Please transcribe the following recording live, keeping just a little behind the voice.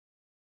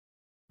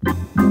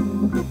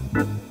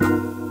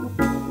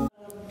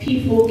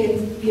People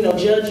can,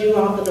 judge you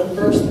off of the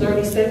first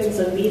 30 seconds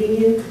of meeting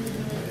you,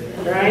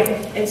 right?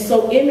 And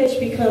so image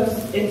becomes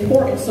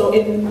important. So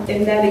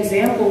in that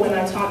example, when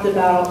I talked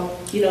about,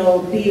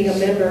 being a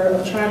member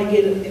of trying to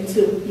get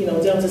into,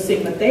 Delta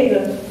Sigma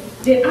Theta,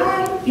 did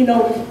I,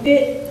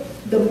 fit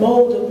the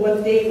mold of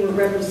what they were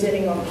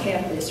representing on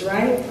campus,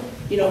 right?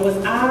 Was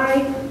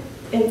I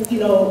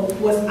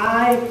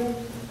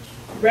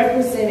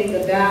representing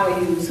the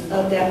values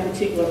of that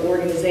particular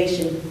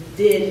organization?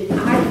 Did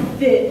I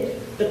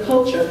fit the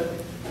culture?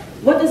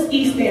 What does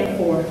E stand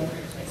for?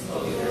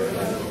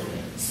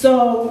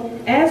 So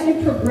as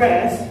you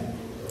progress,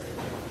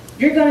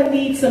 you're going to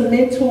need some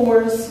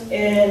mentors,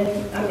 and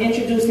I'm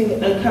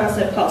introducing a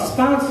concept called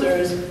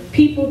sponsors,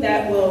 people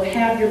that will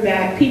have your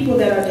back, people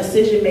that are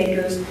decision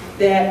makers,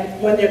 that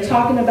when they're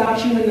talking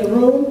about you in the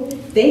room,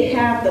 they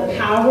have the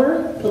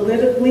power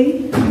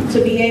politically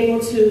to be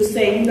able to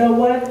say, you know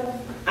what,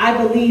 I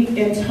believe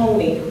in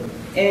Tony,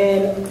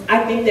 and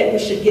I think that we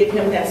should give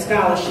him that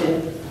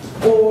scholarship.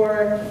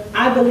 Or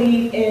I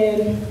believe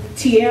in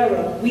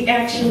Tiara. We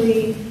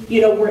actually,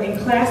 were in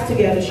class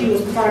together. She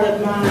was part of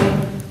my,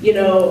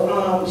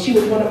 she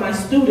was one of my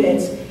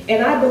students.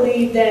 And I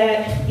believe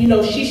that,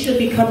 she should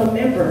become a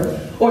member,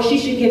 or she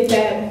should get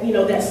that,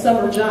 that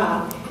summer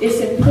job. It's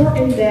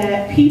important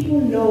that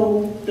people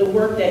know the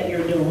work that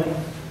you're doing.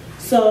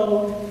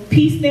 So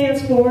P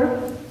stands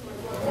for,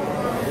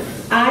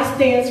 I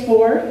stands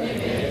for,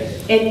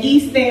 and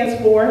E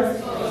stands for.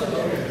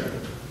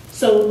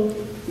 So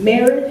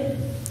merit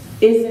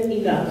isn't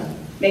enough.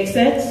 Make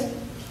sense?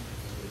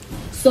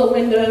 So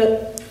when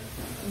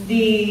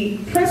the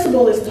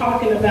principal is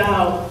talking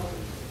about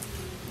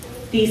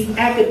these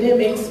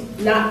academics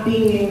not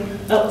being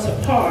up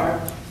to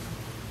par,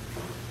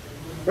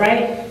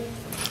 right?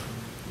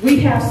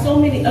 We have so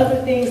many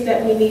other things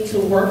that we need to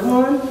work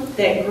on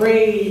that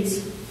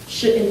grades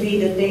shouldn't be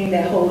the thing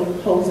that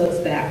holds us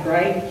back,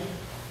 right?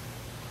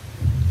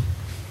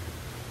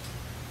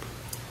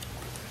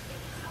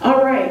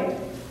 All right,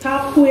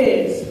 top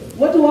quiz.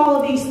 What do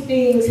all of these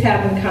things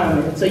have in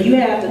common? So you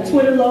have the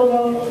Twitter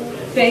logo,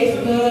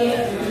 Facebook,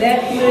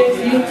 Netflix,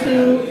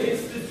 YouTube,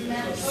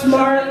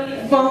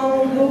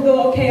 smartphone,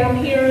 Google. Okay, I'm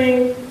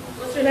hearing,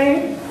 what's your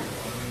name?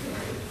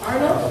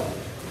 Arnold?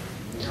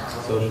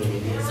 Social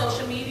media.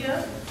 Social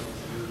media?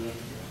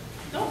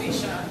 Don't be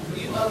shy.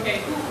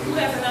 Okay, who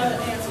has another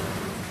answer?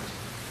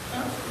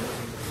 Huh?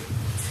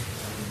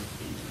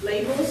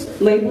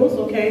 Labels? Labels,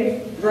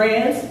 okay.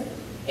 Brands?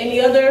 Any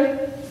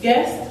other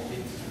guests?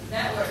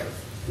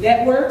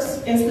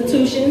 Networks,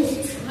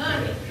 institutions.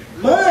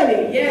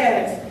 Money,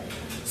 yes.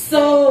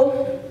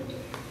 So,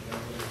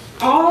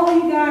 all of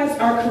you guys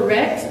are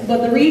correct,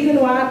 but the reason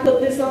why I put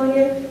this on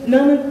here,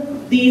 none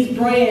of these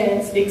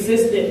brands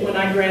existed when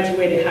I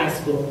graduated high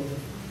school.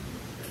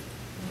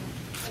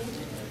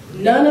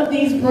 None of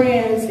these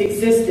brands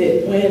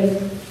existed when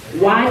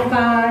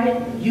Wi-Fi,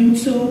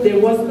 YouTube, there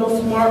was no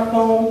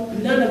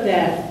smartphone, none of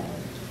that.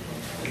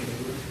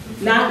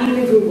 Not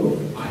even Google.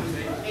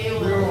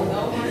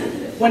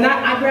 When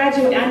I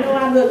graduated, I know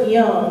I look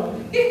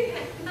young,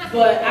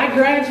 but I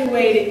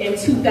graduated in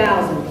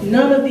 2000.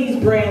 None of these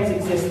brands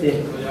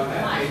existed.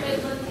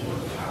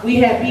 We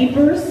had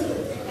beepers,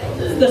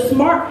 the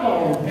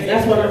smartphone,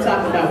 that's what I'm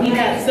talking about. We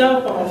had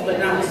cell phones, but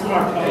not the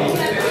smartphones.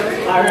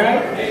 All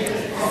right?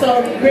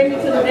 So bring me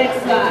to the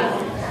next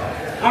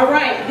slide. All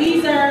right,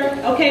 these are,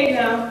 okay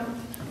now,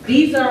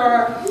 these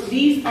are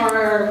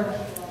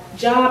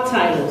job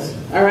titles.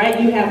 All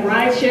right, you have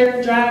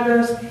ride-share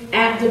drivers,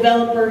 app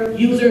developer,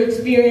 user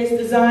experience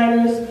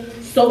designers,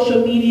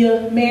 social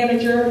media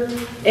manager,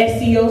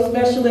 SEO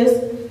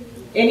specialist.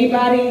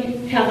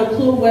 Anybody have a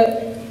clue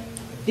what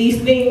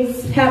these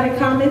things have in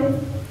common?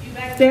 You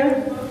back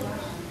there?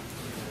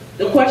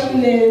 The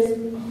question is,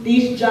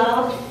 these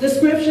job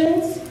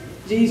descriptions,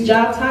 these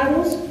job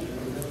titles,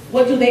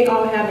 what do they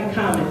all have in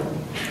common?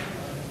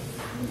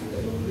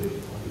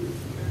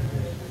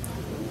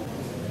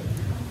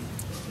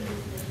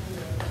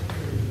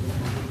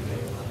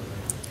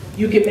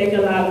 You can make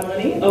a lot of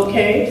money,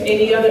 okay.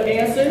 Any other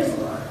answers?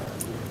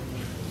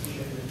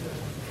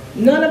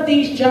 None of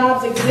these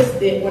jobs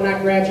existed when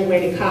I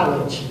graduated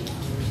college.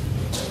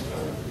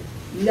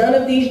 None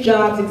of these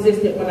jobs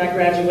existed when I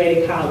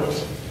graduated college.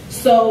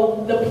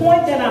 So the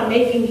point that I'm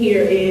making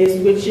here is,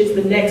 which is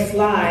the next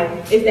slide,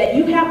 is that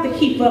you have to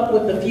keep up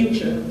with the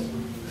future.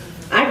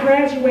 I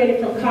graduated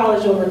from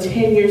college over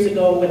 10 years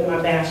ago with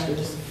my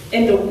bachelor's,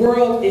 and the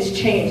world is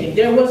changing.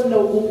 There was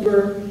no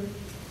Uber.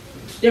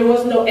 There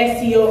was no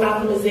SEO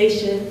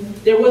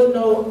optimization. There was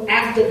no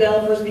app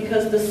developers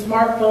because the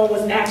smartphone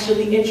was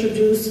actually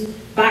introduced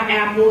by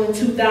Apple in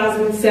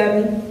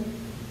 2007.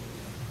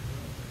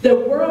 The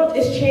world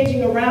is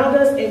changing around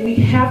us, and we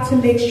have to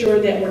make sure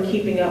that we're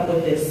keeping up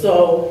with this.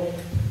 So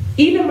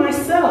even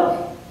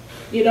myself,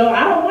 I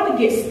don't want to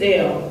get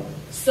stale.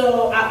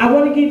 So I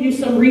want to give you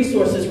some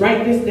resources.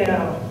 Write this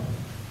down.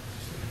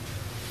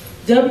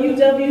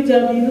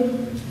 www.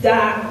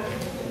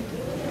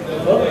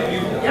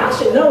 Y'all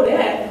should know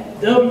that.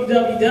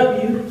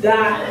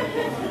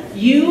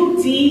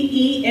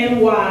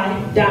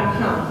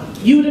 www.udemy.com.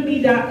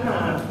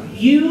 Udemy.com.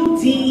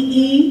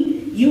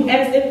 U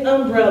as in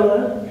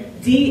umbrella,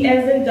 D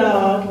as in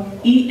dog,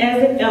 E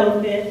as in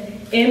elephant,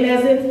 M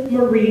as in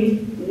Marie,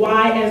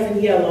 Y as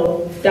in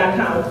yellow.com.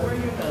 Where are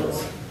your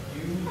notes?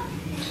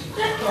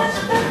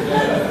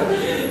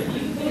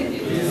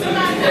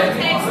 Somebody's gonna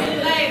text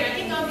him later.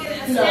 He's gonna get a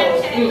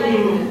Snapchat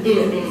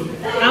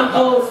later. I'm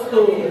old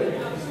school.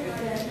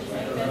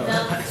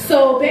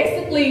 So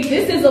basically,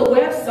 this is a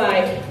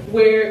website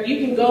where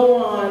you can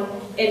go on,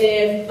 and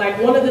if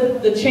like one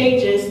of the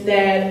changes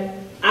that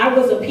I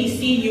was a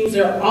PC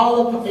user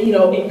all of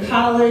in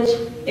college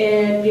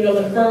and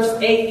the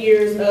first 8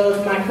 years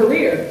of my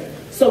career.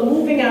 So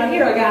moving out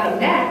here, I got a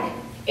Mac,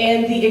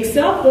 and the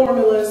Excel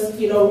formulas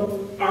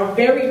are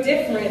very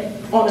different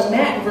on a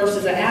Mac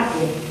versus an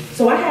Apple.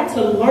 So I had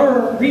to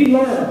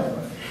relearn.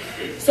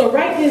 So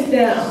write this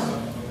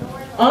down.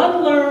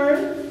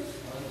 Unlearn,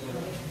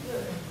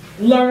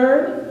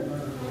 learn,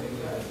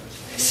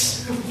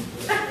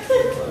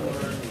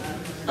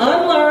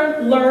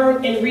 unlearn,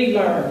 learn, and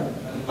relearn.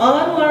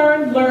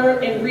 Unlearn,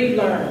 learn, and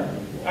relearn.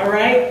 All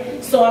right?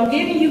 So I'm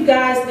giving you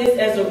guys this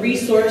as a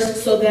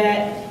resource so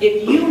that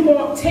if you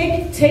want,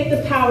 take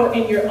the power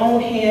in your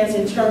own hands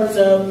in terms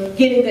of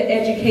getting the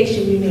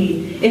education you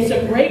need. It's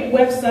a great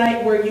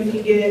website where you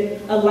can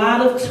get a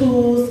lot of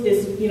tools.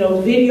 It's,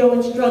 video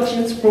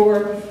instructions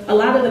for a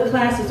lot of the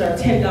classes are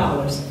 $10.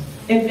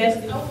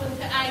 Invest. Open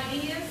to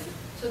ideas,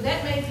 so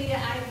that may be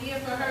an idea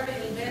for her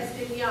to invest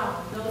in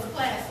y'all, those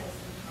classes.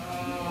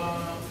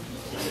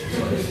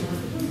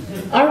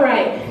 All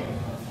right.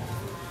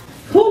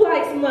 Who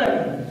likes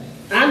money?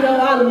 I know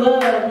I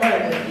love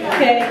money,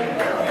 okay?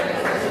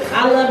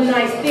 I love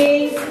nice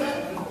things.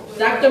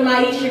 Dr.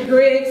 Maisha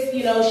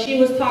Gray-Diggs, she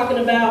was talking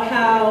about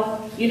how,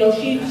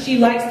 she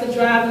likes to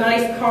drive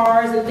nice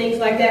cars and things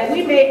like that.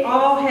 We may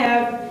all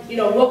have,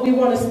 what we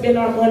want to spend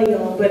our money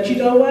on, but you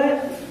know what?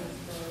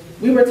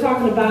 We were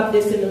talking about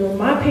this in the room.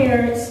 My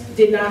parents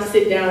did not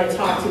sit down and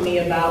talk to me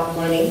about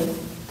money,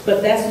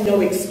 but that's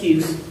no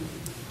excuse.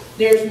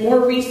 There's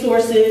more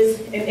resources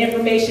and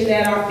information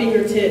at our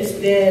fingertips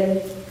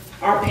than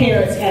our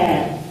parents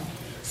had.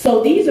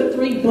 So these are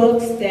 3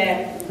 books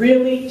that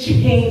really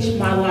changed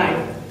my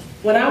life.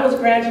 When I was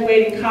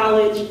graduating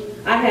college,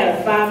 I had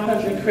a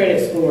 500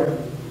 credit score.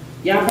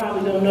 Y'all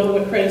probably don't know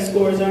what credit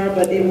scores are,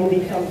 but they will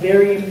become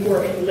very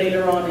important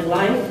later on in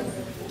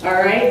life. All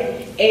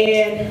right?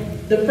 And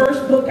the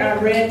first book I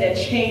read that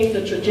changed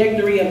the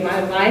trajectory of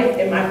my life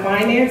and my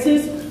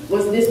finances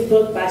was this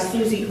book by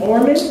Susie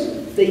Orman,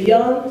 The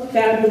Young,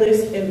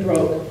 Fabulous, and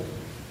Broke.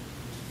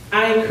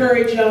 I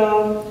encourage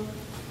y'all,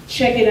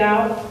 check it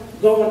out.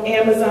 Go on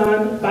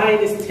Amazon, buy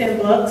it, it's $10.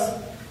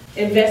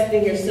 Invest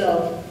in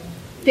yourself.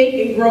 Think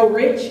and Grow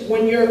Rich.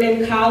 When you're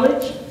in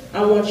college,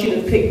 I want you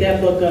to pick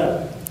that book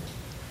up.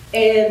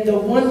 And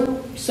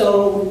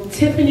so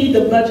Tiffany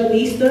the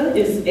Budgetista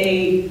is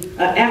a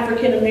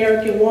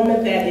African-American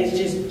woman that is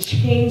just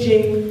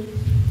changing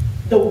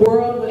the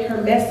world with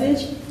her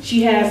message.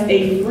 She has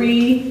a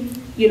free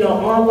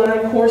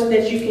online course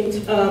that you can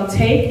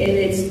take, and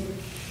it's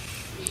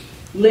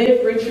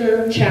Live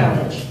Richer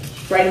Challenge.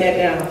 Write that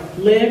down.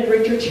 Live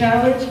Richer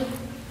Challenge.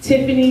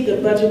 Tiffany the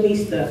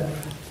Budgetista.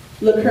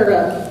 Look her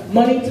up.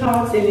 Money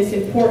talks, and it's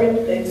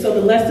important. And so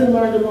the lesson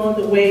learned along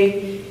the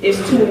way is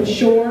to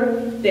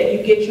ensure that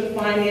you get your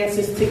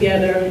finances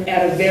together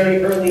at a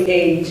very early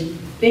age.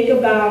 Think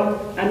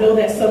about, I know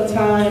that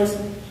sometimes,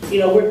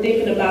 we're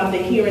thinking about the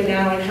here and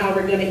now and how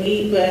we're going to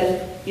eat,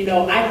 but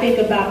I think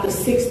about the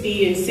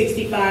 60 and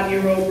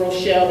 65-year-old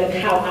Rochelle and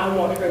how I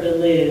want her to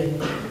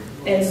live.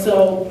 And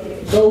so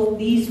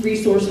these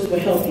resources will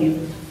help you.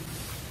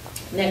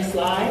 Next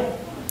slide.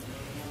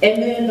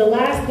 And then the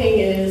last thing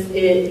is,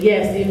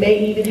 yes, it may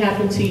even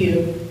happen to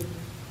you.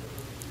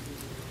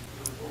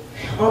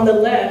 On the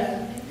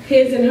left,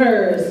 his and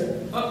hers.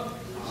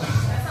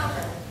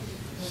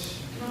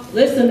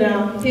 Listen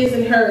now, his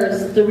and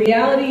hers. The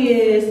reality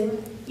is,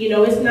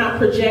 it's not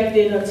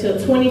projected until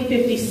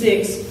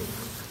 2056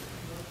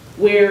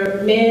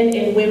 where men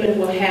and women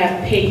will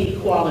have pay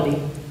equality.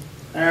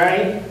 All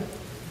right?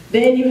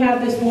 Then you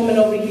have this woman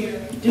over here.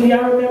 Do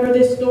y'all remember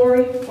this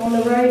story on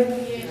the right?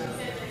 Yeah, she said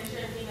that it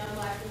shouldn't be no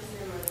black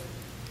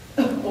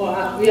consumers.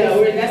 Well,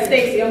 that's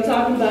Stacy I'm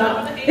talking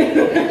about.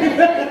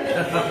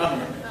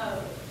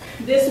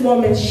 This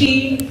woman,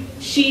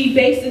 she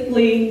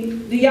basically,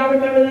 do y'all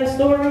remember that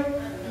story?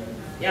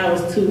 Y'all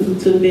was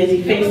too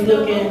busy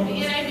Facebooking.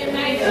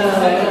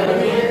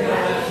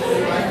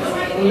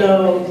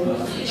 No.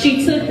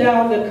 She took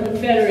down the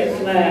Confederate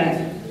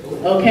flag.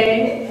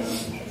 Okay?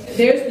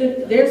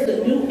 There's the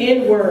new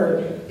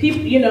N-word.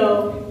 People,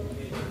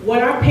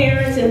 what our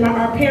parents and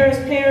our parents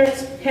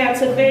had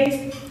to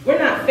face, we're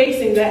not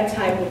facing that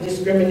type of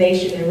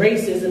discrimination and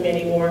racism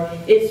anymore.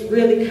 It's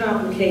really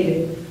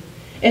complicated.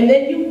 And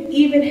then you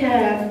even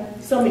have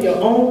some of your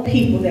own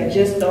people that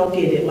just don't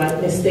get it, like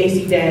Miss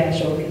Stacy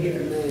Dash over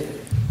here.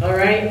 All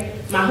right?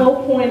 My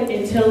whole point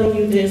in telling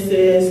you this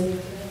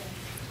is,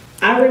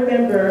 I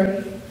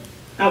remember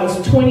I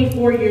was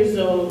 24 years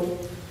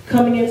old,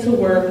 coming into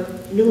work,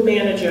 new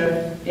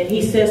manager, and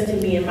he says to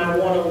me in my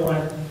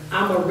one-on-one,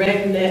 I'm a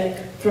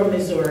redneck from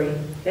Missouri.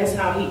 That's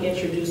how he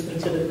introduced me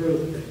to the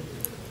group,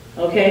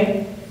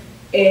 okay?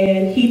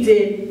 And he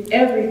did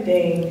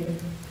everything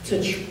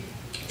to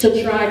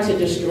try to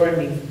destroy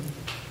me.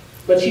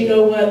 But you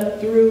know what?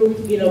 Through,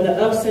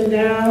 the ups and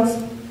downs,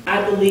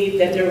 I believe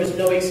that there was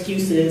no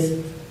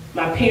excuses.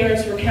 My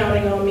parents were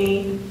counting on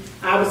me.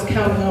 I was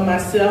counting on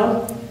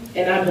myself,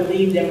 and I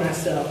believed in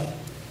myself.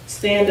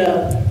 Stand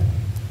up.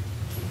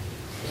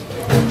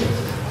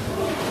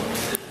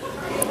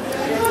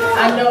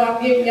 I know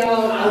I'm giving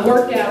y'all a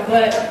workout,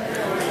 but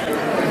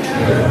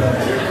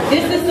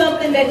this is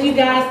something that you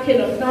guys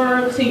can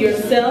affirm to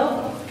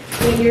yourself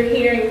when you're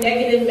hearing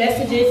negative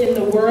messages in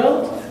the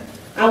world.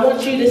 I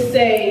want you to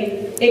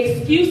say,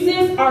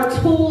 excuses are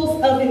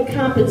tools of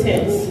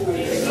incompetence.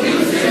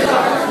 Excuses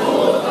are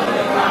tools of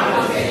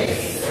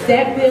incompetence.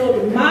 That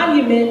build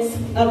monuments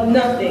of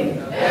nothing.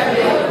 That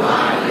build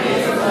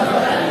monuments of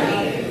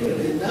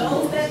nothing.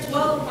 Those that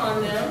dwell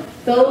upon them.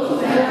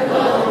 Those That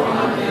dwell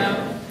upon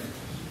them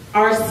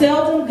are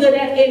seldom good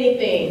at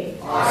anything.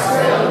 are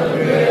seldom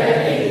good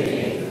at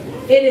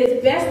anything. It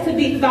is best to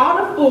be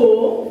thought a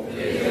fool It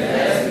is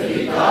best to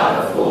be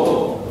thought a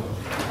fool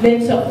than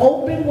to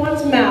open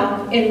one's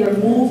mouth and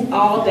remove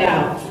all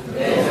doubt.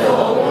 than to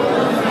open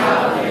one's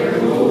mouth and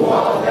remove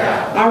all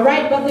doubt. All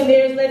right,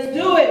 Buccaneers, let's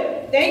do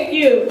it. Thank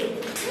you.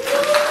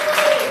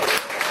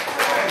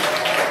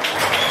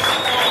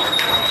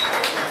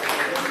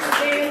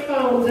 Stand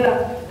phones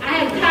up. I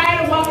am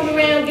tired of walking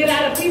around, get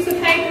out a piece of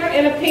paper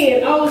and a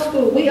pen. Old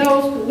school. We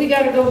old school. We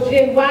got to go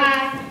Gen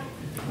Y.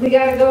 We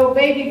got to go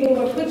baby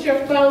boomer. Put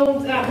your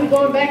phones up. We're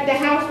going back to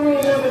house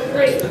rule number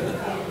 3.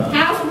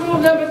 House rule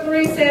number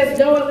 3 says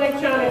no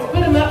electronics.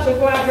 Put them up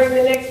before I bring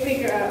the next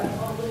speaker up.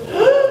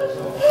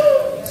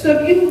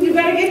 So you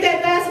better get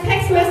that last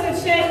text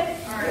message sent.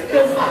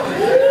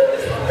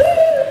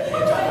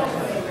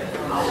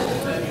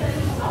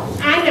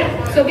 I know.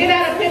 So get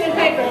out a pen and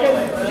paper,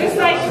 because just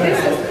like this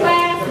is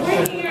class,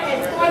 we're here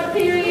at 4th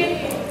period.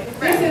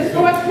 This is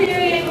 4th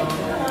period.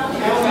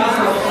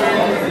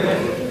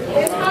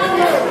 It's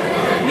homeroom.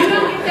 You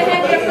don't get to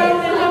have your phone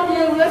in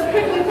homeroom. Let's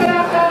quickly put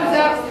our phones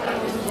up.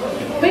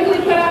 Quickly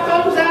put our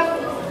phones up.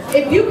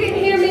 If you can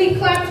hear me,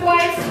 clap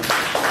twice.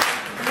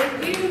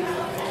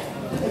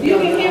 If you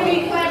can hear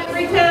me, clap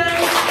 3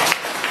 times.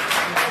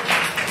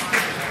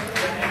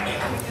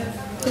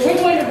 So we're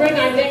going to bring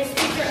our next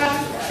speaker up.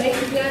 Thank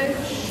you, guys.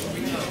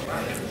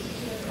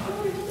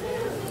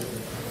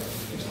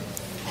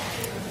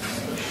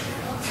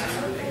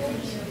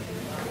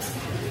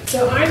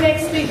 So our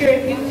next speaker,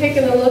 if you've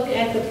taken a look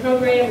at the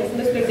program, is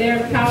Mr.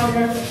 Derek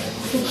Tolliver,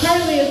 who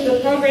currently is the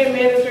program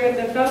manager at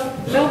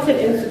the Belton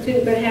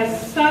Institute, but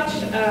has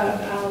such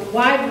a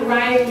wide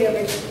variety of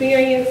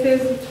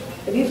experiences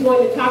that he's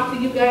going to talk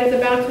to you guys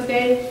about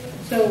today.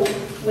 So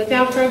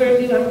without further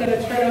ado, I'm going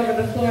to turn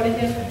over the floor to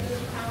him.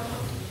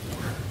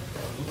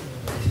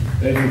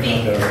 Thank you,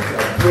 Dr. I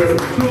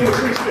truly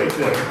appreciate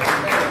that.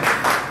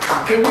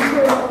 Can we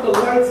turn off the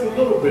lights a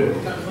little bit?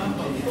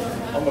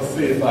 I'm going to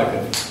see if I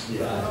can.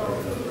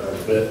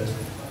 But,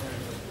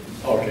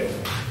 okay,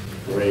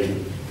 great.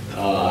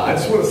 I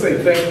just want to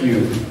say thank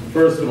you,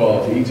 first of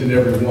all, to each and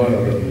every one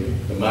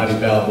of the mighty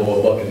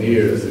Balboa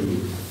Buccaneers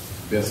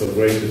who've been so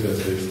gracious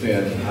as to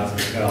extend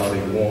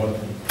hospitality, warmth,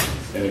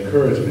 and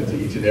encouragement to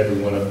each and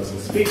every one of us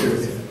as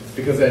speakers,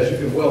 because as you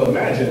can well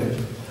imagine,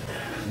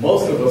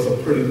 most of us are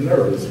pretty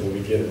nervous when we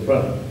get in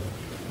front of them.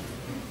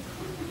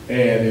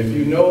 And if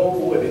you know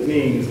what it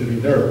means to be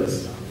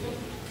nervous,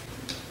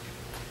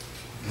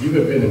 you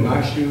have been in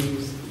my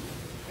shoes,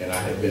 and I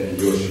have been in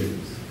your shoes.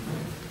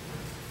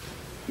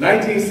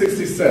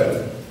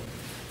 1967.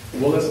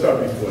 Well, let's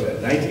start before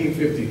that.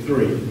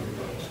 1953.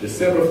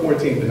 December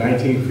 14th of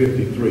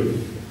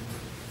 1953,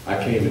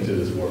 I came into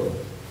this world.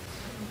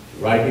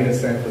 Right here in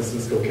San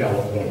Francisco,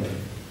 California,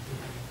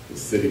 the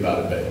city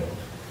by the bay.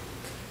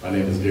 My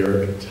name is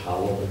Derek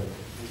Tolliver.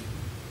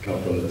 I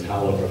come from the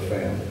Tolliver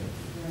family.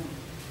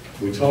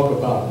 We talk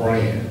about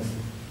brands.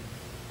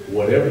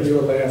 Whatever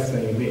your last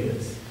name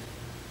is,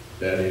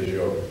 that is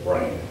your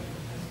brand.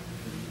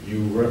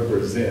 You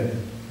represent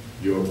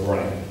your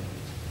brand.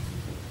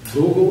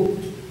 Google,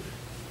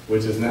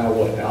 which is now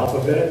what,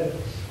 Alphabet,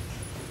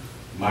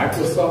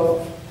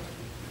 Microsoft,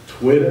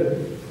 Twitter,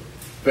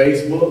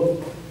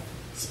 Facebook,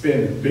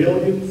 spend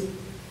billions,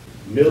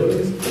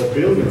 millions, or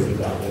billions of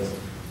dollars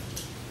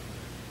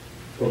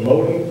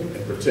promoting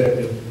and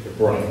protecting the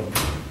brand.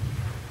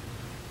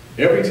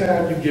 Every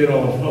time you get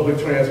on public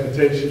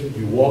transportation,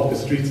 you walk the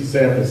streets of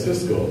San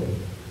Francisco,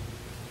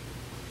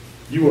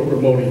 you are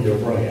promoting your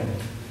brand.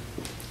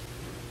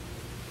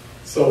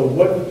 So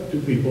what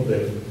do people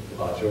think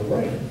about your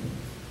brand?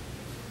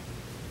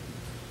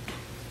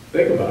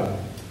 Think about it.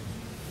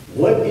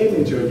 What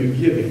image are you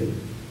giving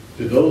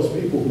to those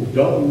people who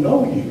don't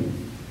know you,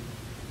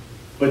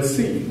 but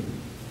see you?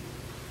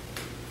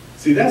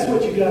 See, that's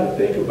what you got to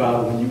think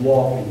about when you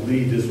walk and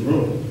leave this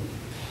room.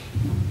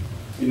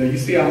 You know, you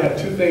see I have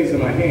two things in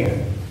my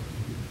hand.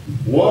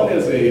 One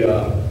is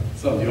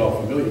something you're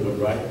all familiar with,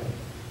 right?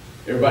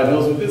 Everybody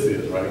knows what this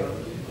is, right?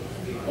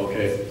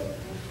 Okay.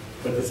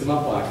 Put this in my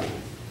pocket.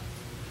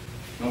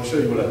 I'm going to show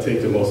you what I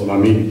take to most of my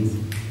meetings.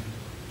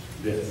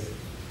 This.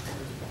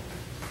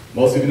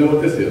 Most of you know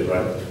what this is,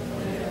 right?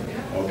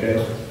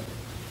 Okay.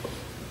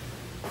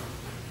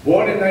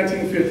 Born in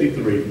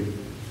 1953,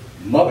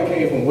 mother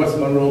came from West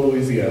Monroe,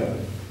 Louisiana.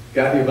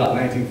 Got here about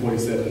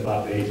 1947,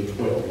 about the age of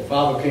 12. My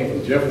father came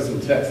from Jefferson,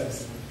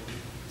 Texas.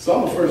 So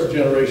I'm a first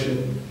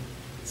generation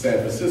San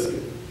Francisco.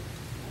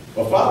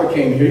 My father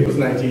came here, he was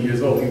 19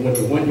 years old. He went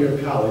to one-year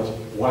college,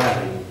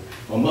 Wiley.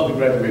 My mother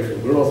graduated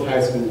from Girls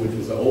High School, which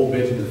was the old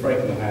Benjamin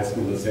Franklin High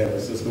School in San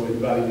Francisco.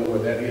 Anybody know where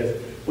that is?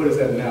 What is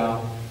that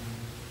now?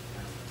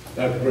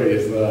 Dr. Gray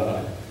is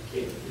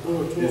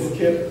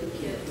Kip.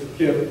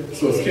 Kip.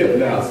 So it's Kip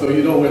now. So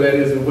you know where that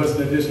is in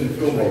Western Addition and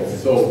Fillmore.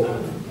 So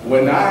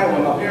when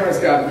my parents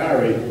got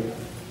married,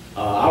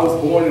 I was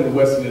born in the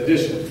Western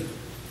Addition.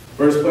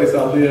 First place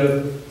I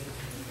lived,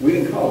 we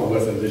didn't call it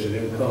Western Addition,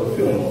 they called it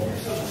Fillmore.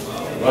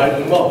 Right?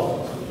 The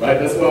mall. Right?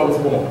 That's where I was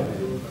born.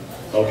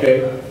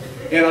 Okay?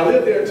 And I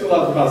lived there until I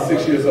was about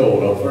 6 years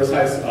old. First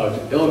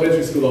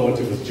elementary school I went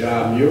to was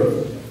John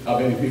Muir. How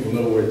many people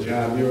know where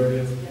John Muir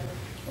is?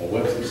 On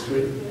Webster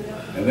Street.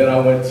 And then I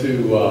went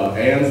to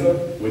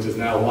Anza, which is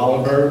now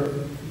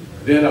Wallenberg.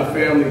 Then our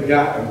family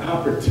got an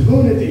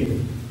opportunity.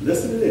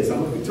 Listen to this.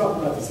 I'm going to be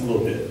talking about this a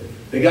little bit.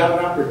 They got an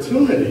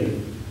opportunity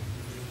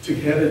to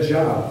get a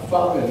job.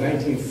 Father in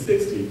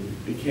 1960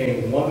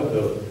 became one of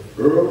the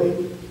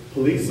early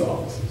police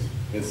officers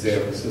in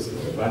San Francisco.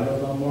 Everybody know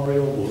about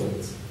Mario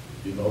Woods.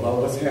 You know about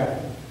what's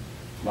happening.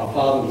 My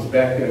father was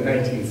back there in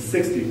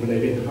 1960 when they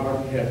didn't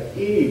hardly have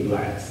any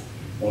blacks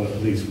on the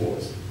police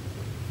force.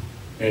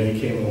 And he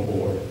came on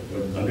board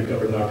with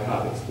undercover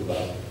narcotics for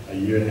about a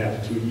year and a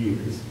half to 2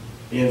 years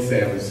in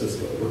San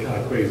Francisco. What kind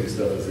of crazy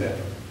stuff is that?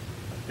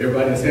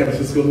 Everybody in San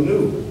Francisco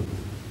knew.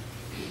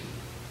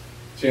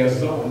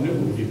 Chances are knew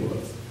who he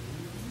was.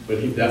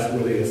 But that's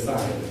where they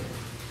assigned him.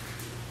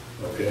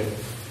 Okay?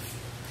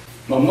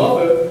 My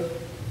mother,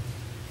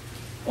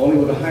 only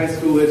with a high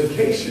school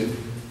education,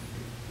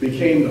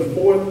 became the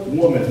 4th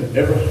woman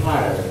ever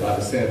hired by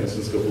the San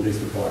Francisco Police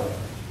Department.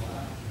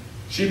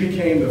 She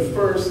became the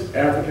first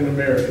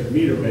African-American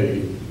meter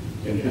maid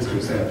in the history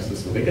of San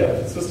Francisco. They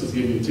got sisters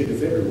giving you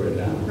tickets everywhere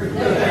now.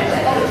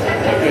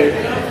 Okay?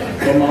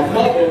 But my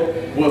mother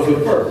was the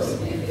first.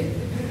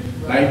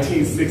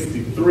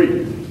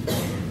 1963.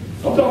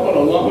 I'm talking about a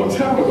long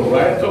time ago,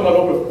 right? I'm talking about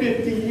over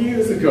 50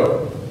 years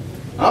ago.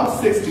 I'm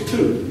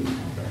 62.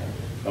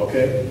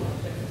 Okay?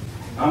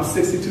 I'm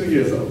 62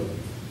 years old.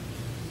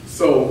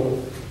 So,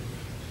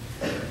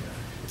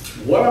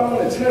 what I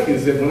want to tell you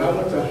is that when I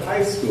went to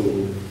high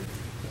school,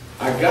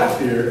 I got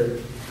there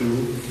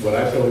through what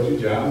I told you,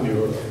 John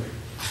Muir,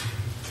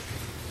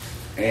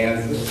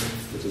 Anza,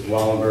 which is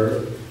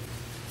Wallenberg,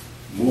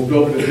 moved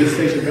over to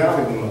Visitation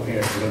Valley when my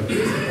parents went to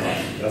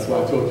visit. That's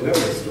why I told you that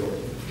little story.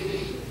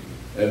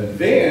 And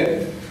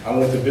then I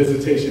went to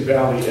Visitation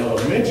Valley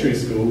Elementary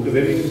School because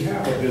they didn't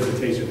have a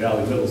Visitation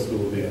Valley Middle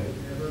School then.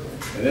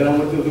 And then I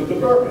went to Luther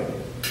Burbank.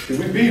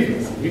 We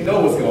Beavers, we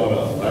know what's going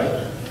on,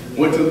 right?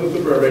 Went to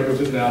Luther Burbank,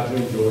 which is now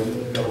June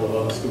Jordan, a couple of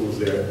other schools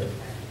there.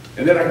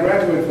 And then I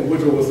graduated from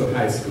Woodrow Wilson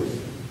High School.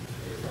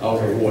 I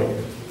was a warrior,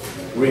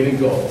 green and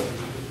gold,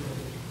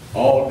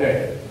 all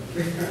day.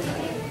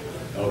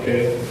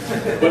 Okay?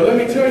 But let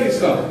me tell you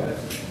something.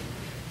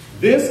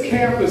 This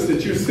campus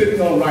that you're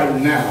sitting on right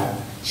now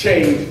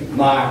changed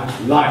my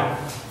life.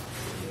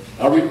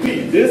 I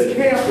repeat, this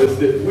campus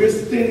that we're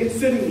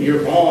sitting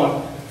here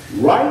on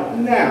right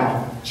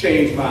now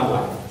changed my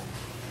life.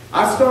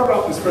 I started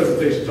off this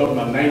presentation talking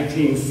about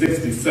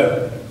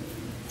 1967.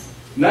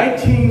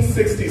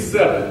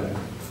 1967,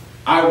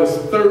 I was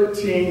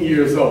 13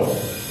 years old.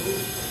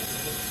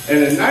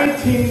 And in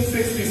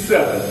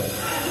 1967,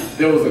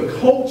 there was a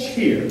coach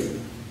here.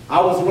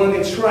 I was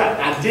running track.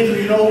 I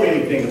didn't know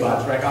anything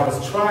about track. I was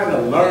trying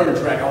to learn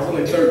track. I was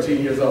only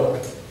 13 years old.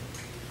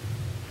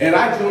 And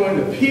I joined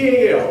the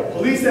PAL,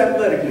 Police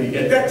Athletic League.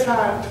 At that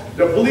time,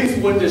 the police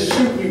wouldn't just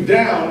shoot me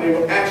down. They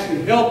were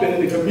actually helping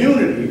in the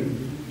community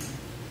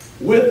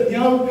with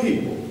young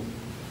people,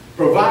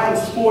 providing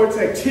sports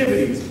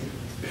activities,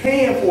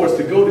 paying for us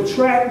to go to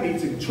track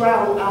meets and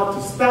travel out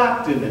to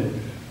Stockton and,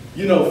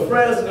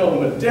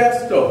 Fresno,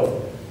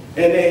 Modesto.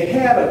 And they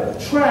had a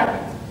track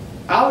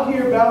out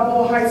here,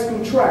 Balboa High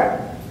School track,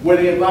 where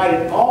they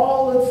invited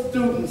all the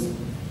students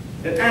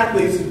and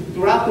athletes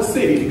throughout the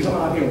city to come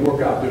out here and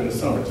work out during the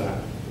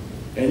summertime.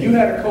 And you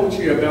had a coach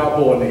here at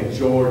Balboa named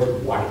George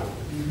White.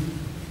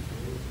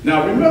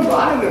 Now remember,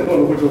 I ended up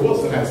going to Woodrow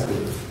Wilson High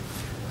School.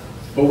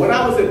 But when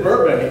I was at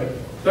Burbank,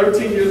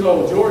 13 years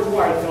old, George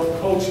White helped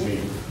coach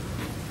me.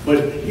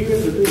 But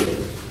here's the deal.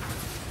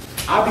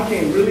 I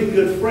became really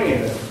good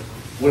friends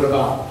with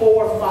about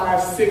 4,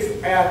 5,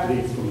 6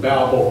 athletes from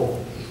Balboa.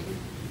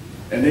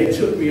 And they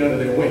took me under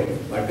their wing,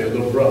 like their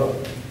little brother.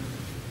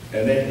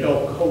 And they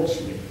helped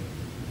coach me.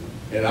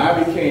 And I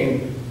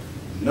became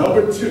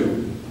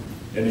 #2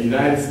 in the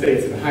United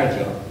States in high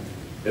jump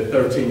at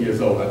 13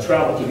 years old. I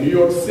traveled to New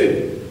York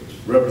City,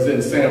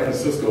 representing San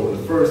Francisco in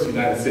the first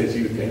United States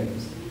Youth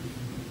Games.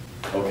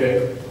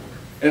 Okay?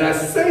 And I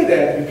say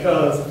that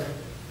because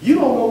you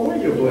don't know where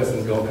your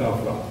blessing's gonna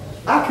come from.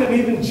 I couldn't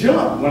even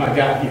jump when I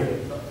got here.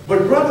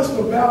 But brothers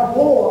from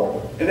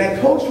Balboa and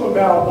that coach from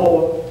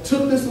Balboa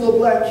took this little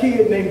black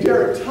kid named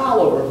Derek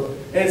Tolliver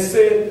and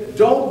said,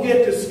 don't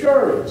get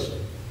discouraged.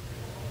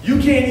 You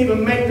can't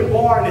even make the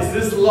bar and it's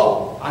this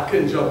low. I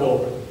couldn't jump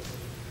over.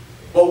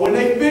 But when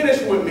they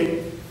finished with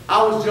me,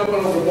 I was jumping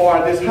over the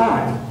bar this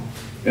high.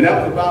 And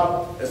that was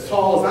about as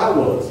tall as I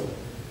was.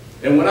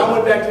 And when I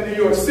went back to New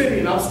York City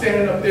and I'm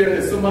standing up there and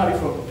there's somebody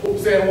from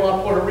San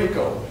Juan, Puerto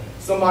Rico,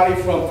 somebody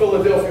from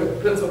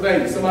Philadelphia,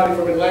 Pennsylvania, somebody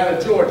from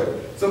Atlanta, Georgia,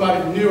 somebody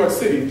from New York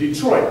City,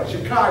 Detroit,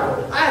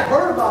 Chicago. I had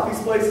heard about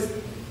these places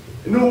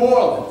in New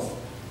Orleans.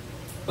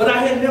 But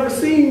I had never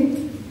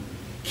seen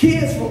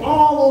kids from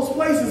all those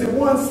places in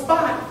one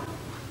spot.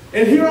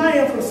 And here I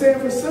am from San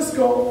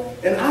Francisco,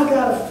 and I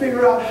gotta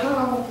figure out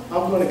how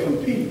I'm gonna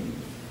compete.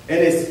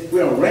 And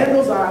we're on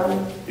Randall's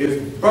Island,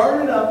 it's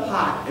burning up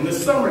hot in the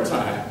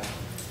summertime,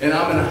 and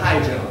I'm in a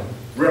high jump,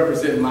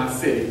 representing my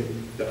city.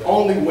 The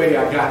only way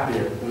I got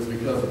there was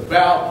because of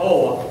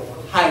Balboa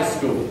High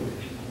School.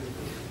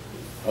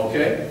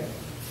 Okay?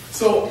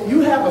 So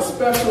you have a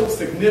special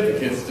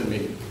significance to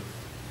me.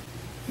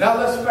 Now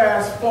let's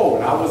fast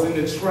forward. I was in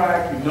the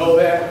track, you know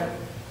that.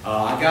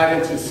 I got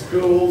into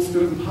school,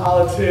 student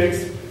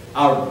politics.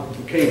 I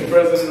became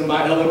president of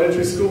my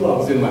elementary school. I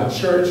was in my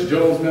church,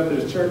 Jones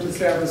Methodist Church in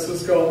San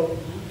Francisco.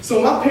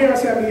 So my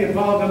parents had me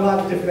involved in a lot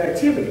of different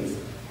activities.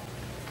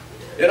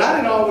 And I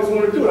didn't always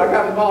want to do it. I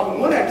got involved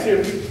in one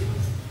activity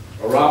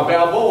around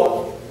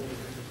Balboa.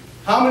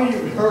 How many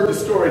of you heard the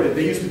story that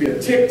there used to be a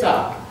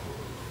TikTok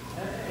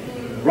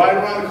right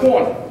around the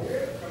corner?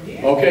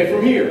 Okay,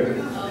 from here.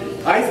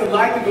 I used to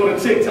like to go to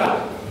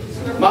TikTok.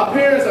 My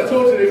parents, I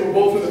told you they were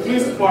both in the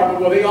police department,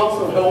 well, they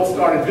also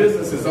started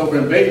businesses over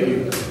in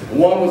Bayview.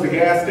 One was a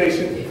gas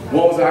station,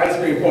 one was an ice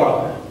cream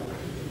parlor.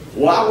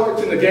 Well, I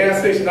worked in the gas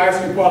station, ice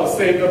cream parlor,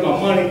 saved up my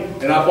money,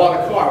 and I bought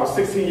a car. I was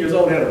 16 years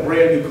old and had a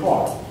brand new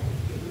car.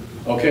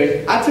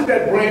 Okay? I took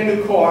that brand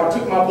new car,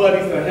 took my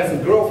buddies, and I had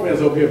some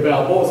girlfriends over here at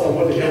Balboa, so I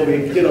wanted to help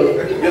me get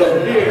over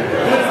here.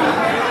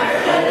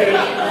 Okay?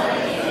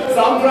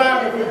 So I'm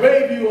driving from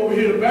Bayview over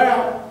here to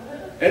Bal,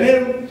 and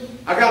then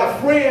I got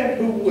a friend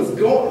who was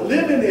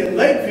living in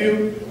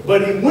Lakeview,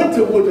 but he went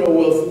to Woodrow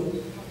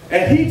Wilson,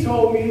 and he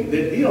told me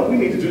that, you know, we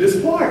need to do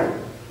this party.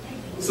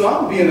 So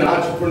I'm being the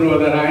entrepreneur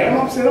that I am.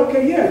 I'm saying,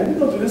 okay, yeah, we're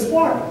going to do this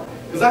party.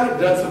 Because I had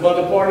done some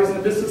other parties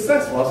and been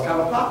successful. I was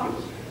kind of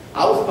popular.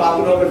 I was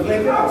popular over at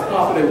Lincoln. I was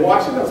popular at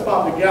Washington. I was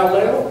popular at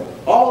Galileo.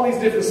 All these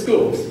different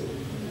schools.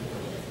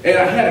 And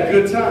I had a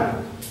good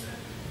time.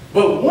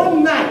 But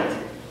one night,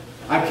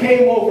 I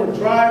came over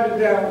driving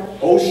down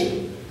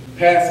Ocean,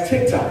 past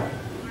TikTok.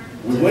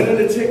 We went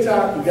into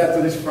TikTok, we got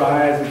to these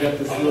fries, we got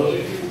this little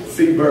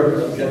sea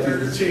burger, we got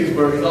these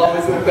cheeseburgers, all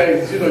these little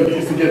things, you know, you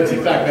used to get at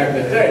TikTok back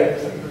in the day.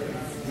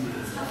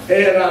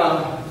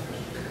 And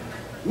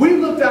we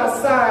looked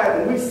outside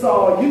and we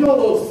saw, you know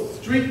those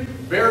street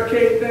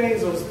barricade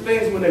things, those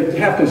things when they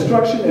have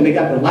construction and they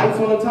got the lights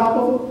on the top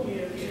of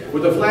them?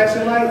 With the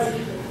flashing lights?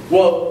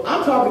 Well,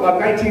 I'm talking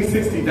about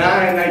 1969,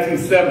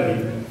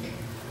 1970,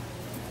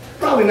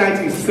 probably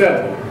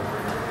 1970.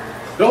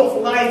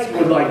 Those lights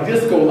were like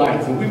disco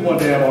lights, and we wanted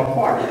to have our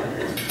party.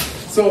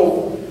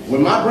 So,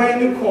 with my brand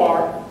new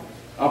car,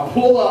 I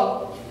pull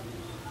up,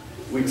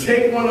 we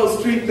take one of those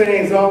street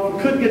things off,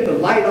 we couldn't get the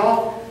light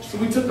off, so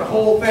we took the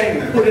whole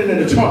thing and put it in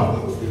the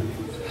trunk.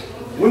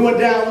 We went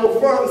down a little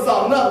further,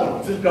 saw another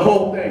one, took the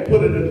whole thing,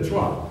 put it in the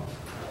trunk.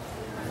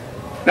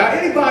 Now,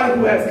 anybody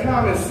who has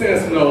common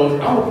sense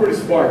knows I'm a pretty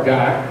smart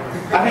guy.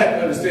 I had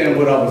to understand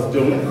what I was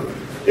doing.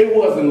 It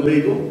wasn't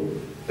legal.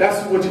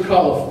 That's what you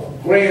call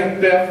a grand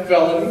theft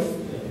felony,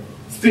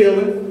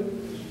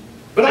 stealing.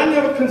 But I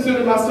never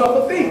considered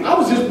myself a thief. I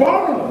was just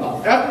borrowing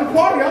them. After the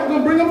party, I was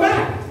going to bring them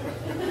back.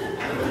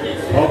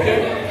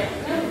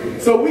 Okay?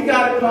 So we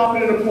got it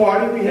popping in the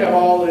party. We have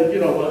all the, you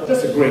know,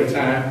 just a great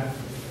time.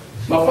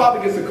 My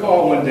father gets a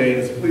call one day,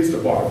 and it's the police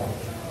department.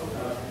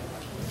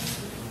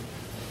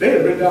 They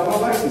had written out my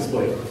license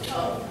plate.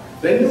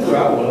 They knew where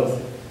I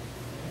was.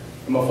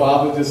 And my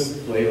father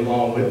just played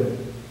along with it.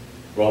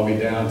 Brought me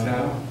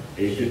downtown,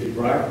 850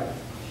 Bright.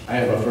 I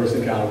had my first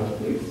encounter with the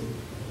police.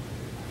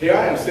 Here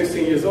I am,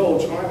 16 years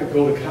old, trying to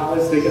go to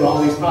college, thinking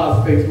all these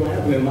positive things were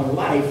happening in my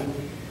life,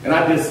 and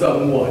I did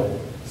something what?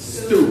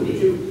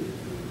 Stupid.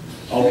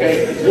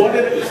 Okay? What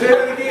did it say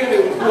it again?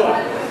 It was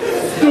what?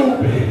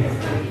 Stupid.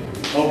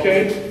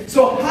 Okay?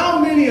 So how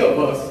many of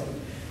us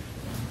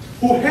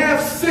who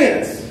have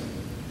sense,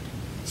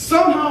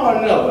 somehow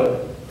or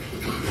another,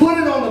 put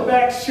it on the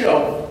back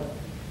shelf,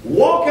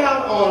 walk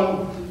out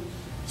on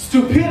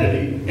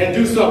stupidity, and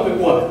do something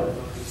what?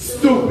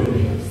 Stupid.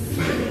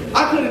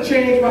 I could have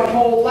changed my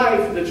whole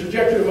life, the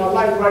trajectory of my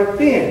life right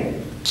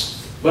then.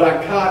 But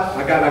I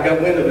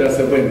got wind of it. I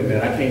said, wait a minute,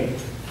 man,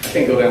 I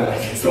can't go down like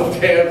this. So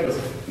Dad was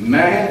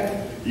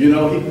mad. he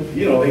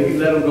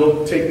let him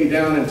go take me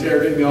down,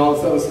 interrogate me, all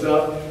this other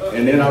stuff.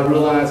 And then I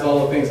realized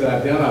all the things that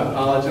I'd done. I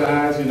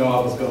apologized. I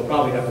was going to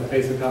probably have to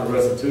pay some kind of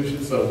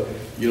restitution. So,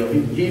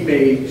 he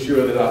made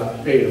sure that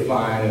I paid a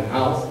fine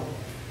in-house.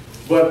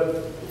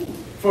 But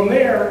from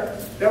there,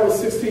 that was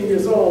 16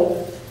 years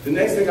old. The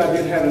next thing I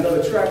did, had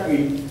another track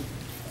meet,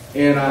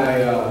 and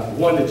I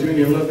won the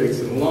Junior Olympics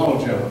in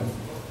long jump.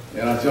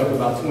 And I jumped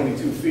about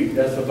 22 feet.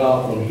 That's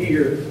about from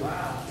here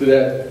to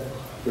that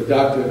where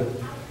Dr.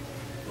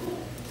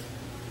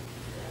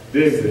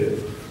 Diggs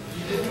is.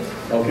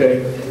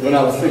 Okay? When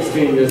I was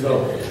 16 years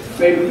old.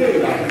 Maybe think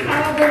about it.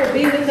 However, will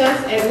be with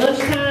us at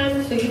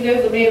lunchtime, so you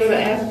guys will be able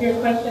to ask your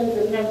questions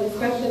and have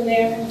discussion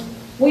there.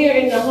 We are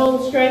in the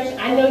home stretch.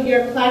 I know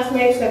your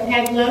classmates have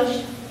had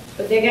lunch,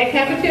 but they got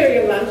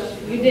cafeteria lunch.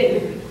 You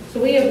didn't. So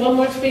we have one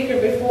more speaker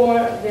before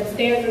that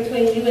stands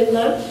between you and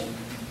lunch.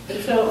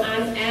 And so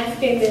I'm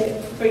asking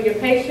for your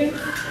patience.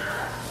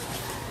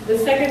 The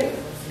second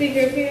speaker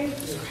is here.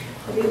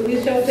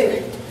 We shall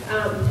see.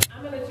 I'm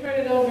going to turn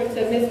it over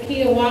to Ms.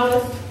 Kia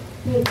Wallace,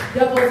 who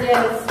doubles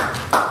as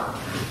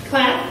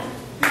class.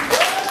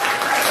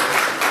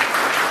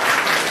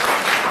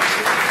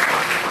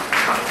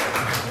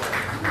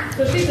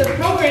 So she's a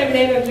program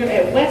manager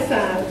at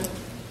Westside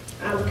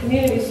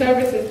Community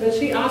Services, but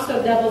she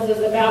also doubles as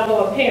a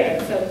Balboa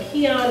parent. So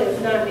Keon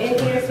is not in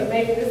here, so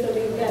maybe this will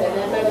be better.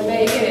 That might have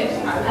made him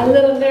a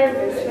little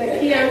nervous, but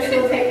Keon's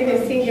still taking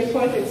his senior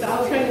portrait, so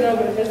I'll turn it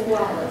over to Ms.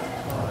 Wallace.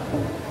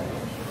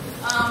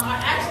 I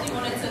actually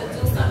wanted to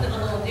do something a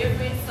little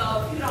different,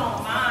 so if you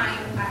don't mind,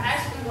 I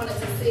actually wanted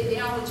to sit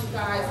down with you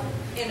guys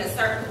in a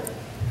circle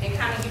and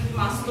kind of give you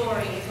my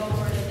story and go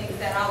over the things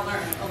that I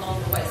learned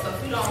along the way. So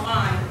if you don't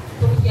mind,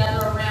 we'll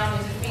gather around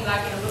and just be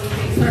like in a really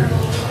big circle.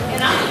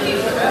 And I'm going to keep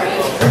it very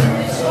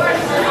short.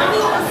 I'm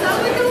doing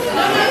something.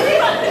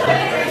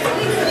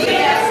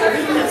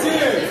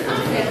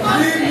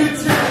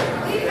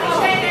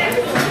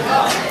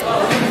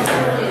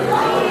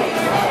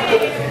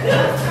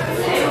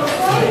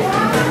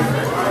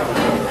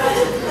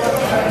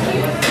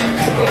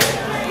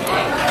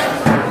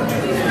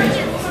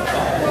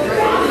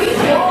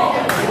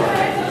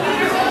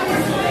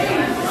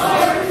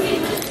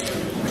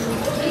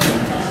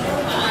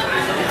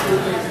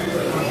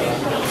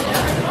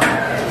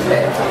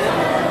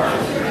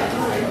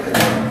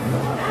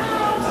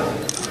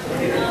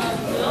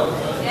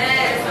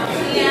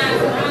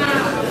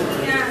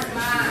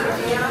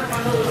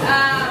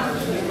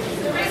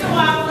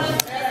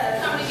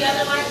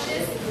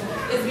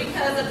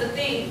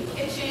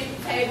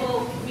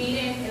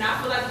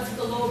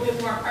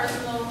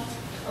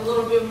 A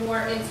little bit more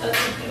in touch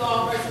with you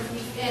all versus me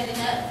standing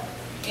up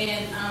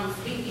and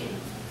speaking.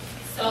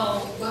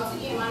 So, once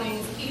again, my name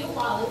is Kia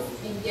Wallace,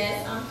 and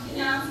yes, I'm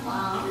Keon's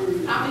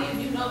mom. How many of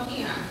you know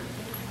Keon?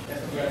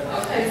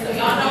 Okay, so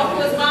y'all know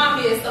who his mom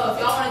is, so if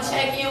y'all want to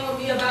check in with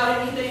me about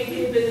anything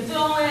he's been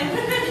doing,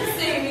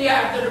 see me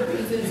after the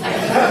presentation.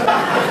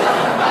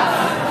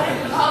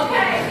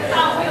 Okay, I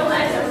will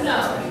let him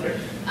know.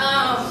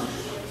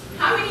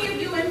 How many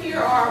of you in here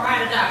are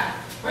ride or die?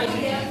 Raise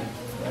your hand.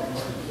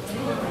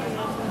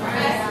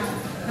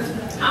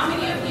 How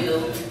many of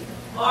you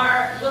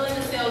are willing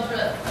to sell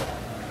drugs?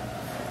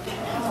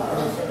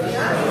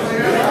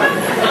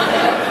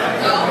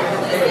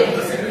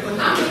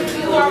 How many of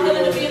you are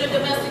willing to be in a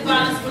domestic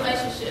violence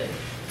relationship?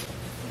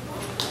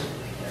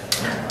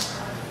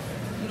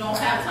 You don't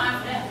have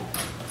time for that?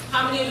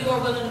 How many of you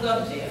are willing to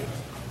go to jail?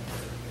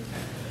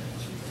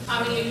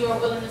 How many of you are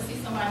willing to see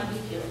somebody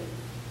get killed?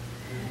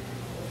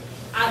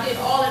 I did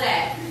all of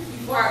that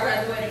before I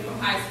graduated from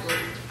high school.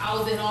 I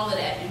was in all of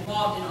that,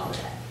 involved in all of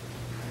that.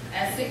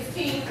 At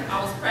 16,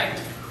 I was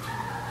pregnant.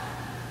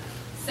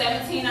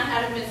 17, I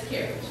had a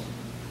miscarriage.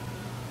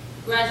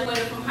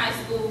 Graduated from high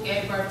school,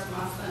 gave birth to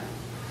my son.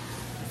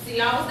 See,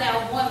 I was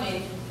that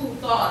woman who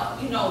thought,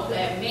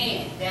 that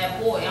man, that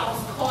boy, I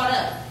was caught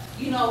up.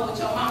 What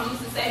your mama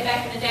used to say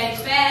back in the day,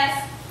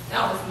 fast?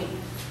 That was me.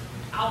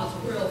 I was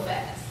real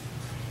fast.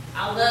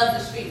 I love the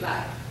street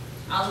life.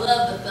 I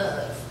love the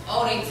thugs.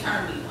 Oh, they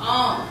turned me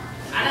on.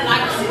 I didn't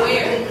like to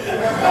swear.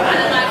 I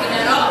didn't like it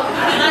at all. I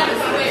didn't like to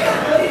swear.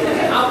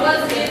 I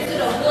wasn't into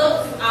the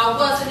books. I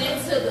wasn't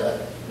into the,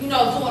 doing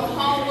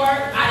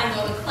homework. I didn't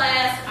go to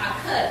class. I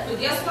cut. But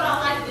guess what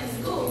I liked in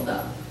school,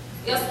 though?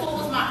 Guess what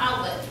was my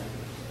outlet?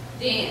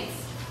 Dance.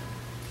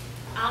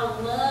 I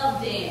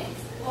love dance.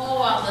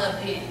 Oh, I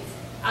love dance.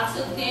 I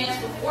took dance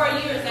for 4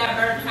 years at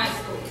Burton High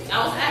School.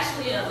 I was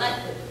actually an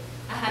elective.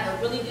 I had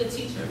a really good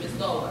teacher, Ms.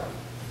 Goldberg.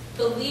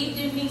 Believed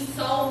in me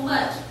so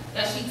much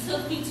that she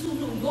took me to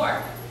New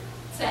York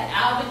to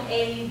Alvin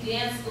Ailey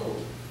Dance School.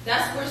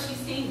 That's where she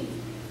seen me.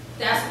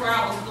 That's where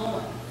I was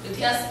going. But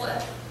guess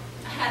what?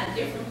 I had a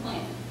different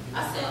plan.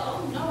 I said,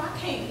 oh no, I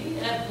can't be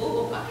that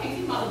boo. I can't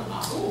be my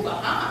boo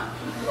behind.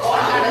 Oh, I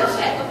gotta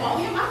check up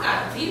on him. I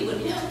gotta be with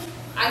him.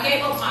 I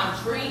gave up my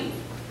dream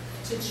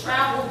to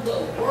travel the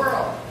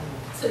world,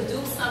 to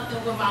do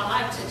something with my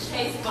life, to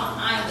chase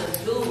behind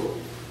the dude.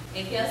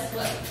 And guess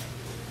what?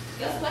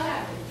 Guess what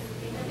happened?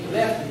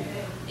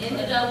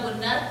 Ended up with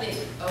nothing.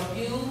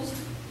 Abused,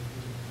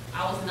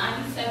 I was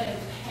 97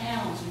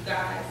 pounds, you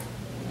guys,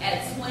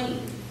 at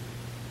 20.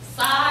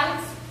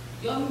 Sides,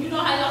 you know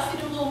how y'all see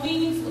them little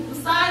memes with the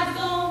sides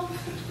gone?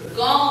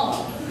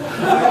 Gone.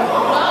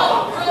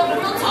 No,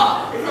 real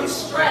talk. From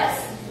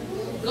stress.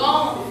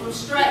 Gone from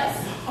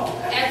stress.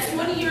 At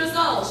 20 years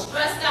old,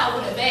 stressed out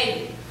with a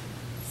baby.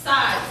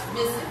 Sides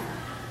missing.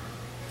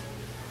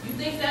 You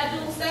think that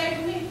dude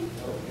saved me?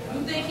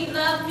 You think he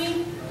loved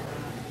me?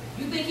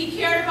 You think he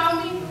cared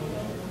about me?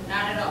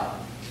 Not at all.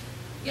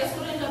 Guess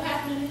what ended up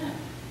happening to him?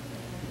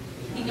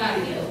 He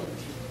got healed.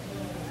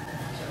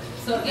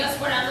 So guess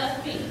where that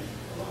left me?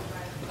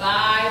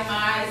 By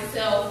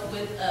myself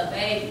with a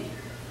baby.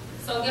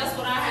 So guess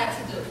what I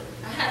had to do?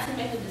 I had to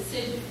make a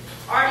decision.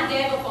 I already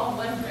gave up on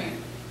one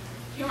dream.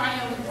 Here I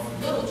am with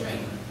this little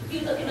dream. He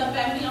looking up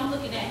at me, I'm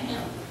looking at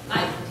him.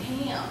 Like,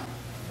 damn,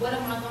 what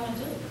am I going to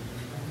do?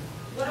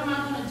 What am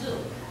I going to do?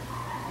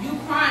 You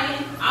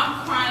crying,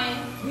 I'm crying,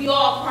 we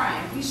all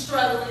crying. We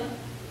struggling.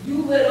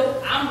 You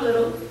little, I'm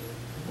little.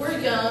 We're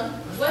young.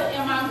 What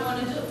am I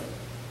going to do?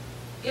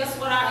 Guess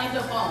what I end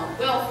up on?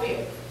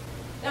 Welfare.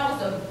 That was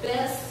the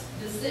best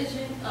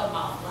decision of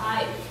my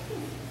life.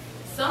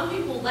 Some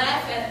people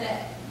laugh at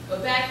that,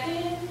 but back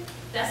then,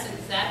 that's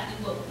exactly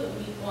what put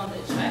me on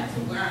the track to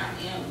where I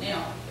am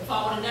now. If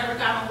I would have never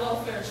got on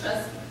welfare,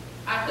 trust me,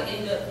 I could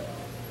end up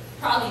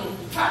probably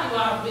while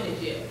I've been in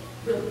jail.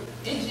 Really,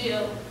 in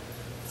jail,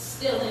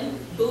 stealing,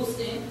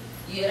 boosting.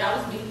 Yeah, that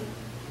was me.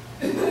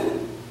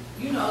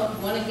 You know,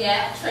 you want to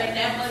gap, trade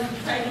that money,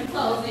 trade them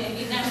clothes in,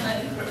 get that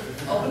money,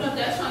 open up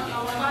that trunk,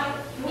 y'all want to buy it?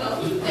 You know,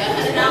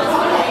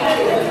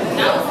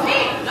 that was me.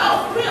 No,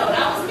 for real,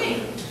 that was me.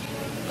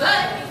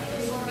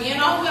 But being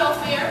on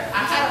welfare,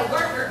 I had a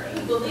worker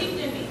who believed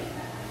in me.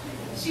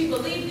 She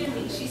believed in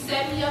me. She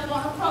set me up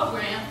on a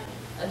program,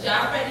 a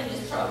job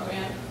readiness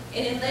program,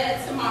 and it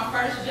led to my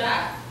first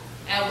job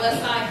at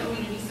Westside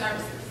Community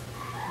Services.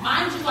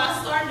 Mind you,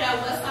 I started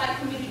at Westside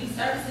Community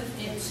Services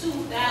in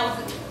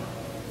 2000.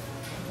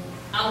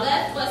 I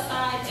left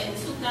Westside in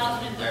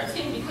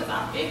 2013 because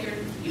I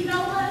figured, you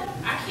know what?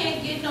 I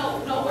can't get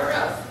nowhere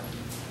else.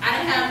 I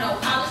didn't have no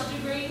college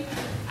degree.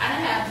 I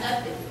didn't have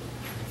nothing.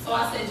 So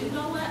I said, you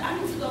know what? I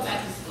need to go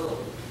back to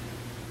school.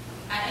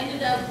 I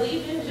ended up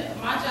leaving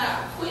my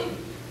job, quitting.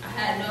 I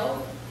had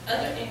no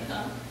other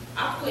income.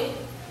 I quit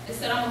and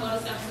said I'm going to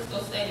go to San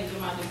Francisco State and get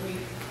my degree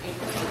in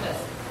criminal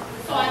justice.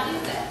 So I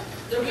did that.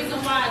 The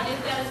reason why I did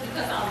that is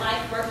because I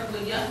like working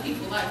with young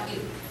people like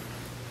you.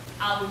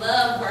 I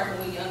love working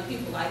with young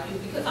people like you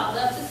because I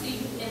love to see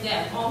you in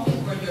that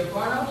moment where you're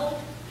vulnerable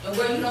and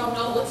where you don't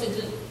know what to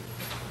do.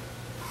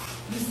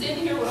 You're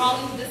sitting here with all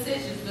these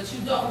decisions, but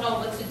you don't know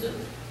what to do.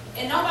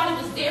 And nobody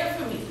was there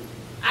for me.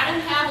 I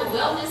didn't have a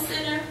wellness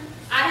center.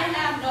 I didn't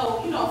have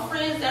no,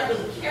 friends that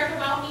really cared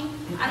about me.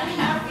 I didn't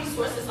have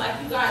resources like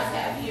you guys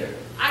have here.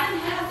 I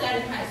didn't have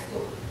that in high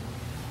school.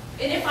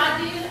 And if I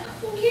did,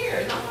 who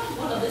cares? I'm not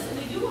going to listen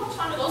to you. I'm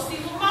trying to go see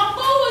what my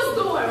boo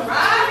is doing,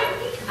 right?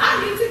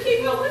 I need to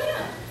keep up with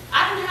him.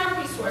 I didn't have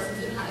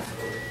resources in high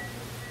school.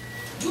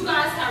 You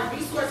guys have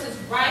resources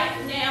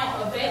right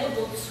now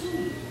available to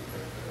you.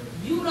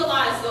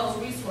 Utilize those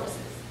resources.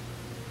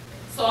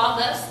 So I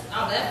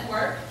left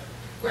work,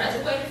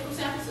 graduated from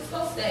San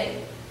Francisco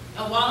State,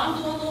 and while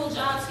I'm doing little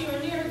jobs here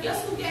and there,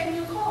 guess who gave me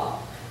a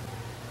call?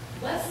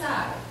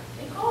 Westside.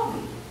 They called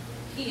me.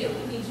 Here,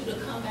 we need you to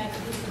come back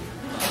and do some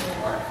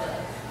work for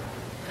us.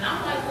 And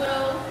I'm like,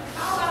 well,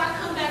 how about I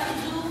come back and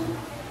do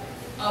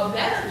a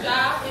better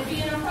job than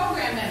being a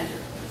program manager?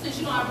 Since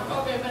you don't have a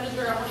program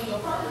manager at one of your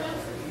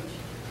programs,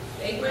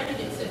 they granted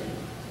it to me.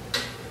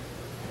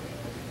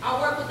 I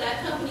worked with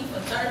that company for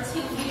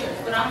 13 years,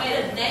 but I made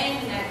a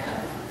name in that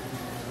company.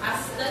 I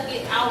stuck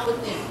it out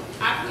with them.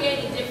 I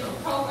created different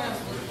programs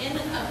within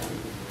the company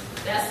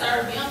that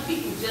serve young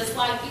people just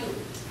like you.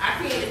 I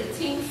created a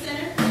teen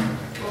center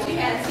where we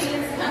had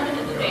teens come in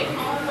to do their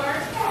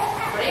homework,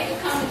 where they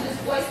could come and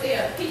just voice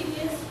their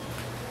opinions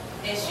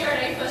and share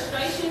their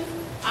frustrations.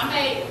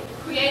 I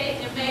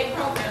created and made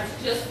programs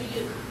just for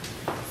you.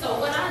 So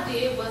what I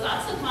did was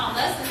I took my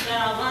lessons that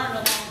I learned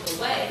along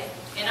the way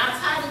and I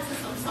tied it to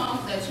some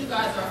songs that you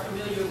guys are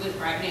familiar with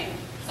right now.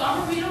 So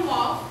I'm going to read them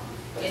off.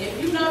 And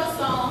if you know the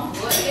song,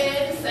 go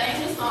ahead and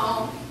sing the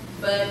song.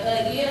 But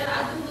yeah,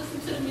 I do listen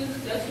to the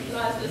music that you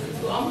guys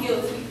listen to. I'm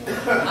guilty.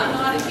 I know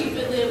how to keep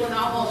it lit when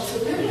I want to.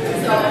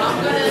 So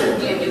I'm going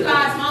to give you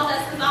guys my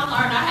lessons I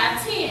learned. I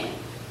have 10.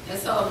 And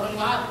so when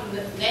I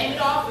name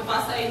it off, if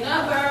I say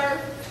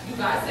number, you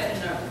guys say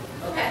the number.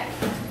 Okay?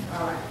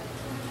 All right.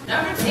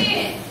 Number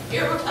 10,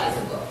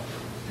 irreplaceable.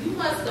 You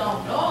must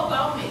don't know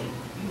about me.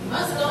 You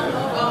must don't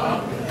know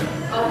about me.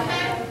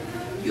 Okay?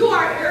 You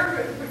are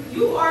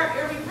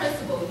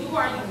irreplaceable. You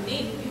are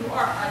unique. You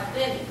are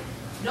authentic.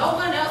 No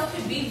one else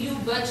can be you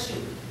but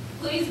you.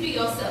 Please be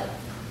yourself.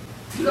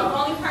 You're the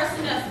only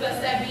person that's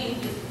best at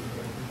being you.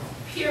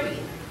 Period.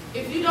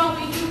 If you don't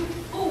be you,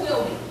 who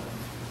will be?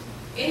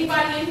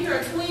 Anybody in here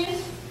a twin?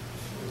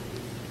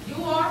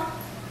 You are?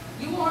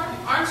 You are?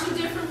 Aren't you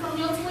different from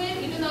your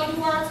twin, even though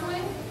you are a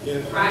twin?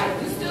 Yes.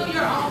 Right? You're still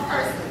your own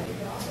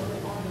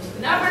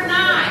person. Number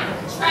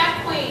 9,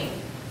 track queen.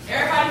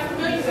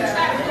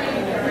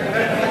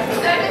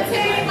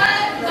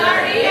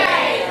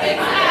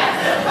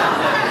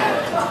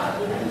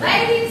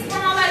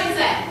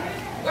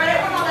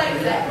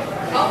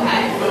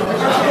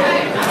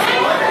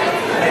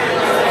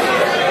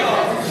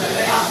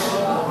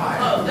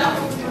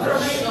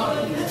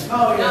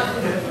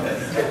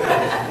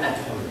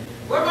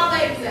 Where my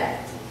ladies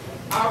at?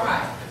 All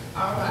right.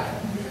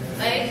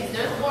 Ladies,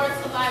 there's more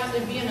to life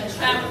than being a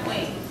trap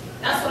queen.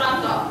 That's what I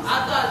thought.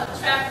 I thought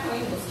trap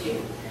queen was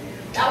cute.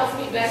 That was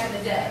me back in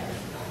the day.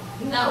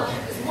 No,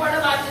 it's more to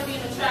life than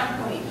being a trap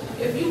queen.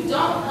 If you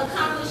don't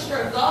accomplish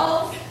your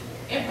goals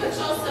and put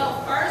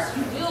yourself first,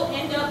 you will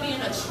end up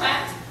being a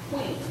trapped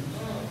queen.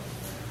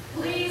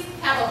 Please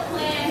have a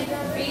plan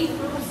B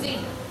through Z.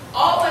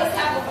 Always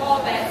have a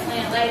fallback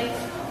plan, ladies.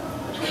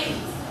 Please.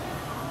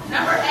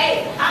 Number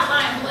 8,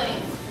 hotline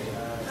bling.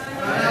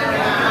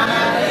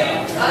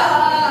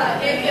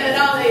 It can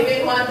only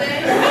be one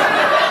thing.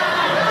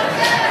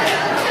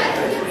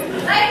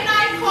 Late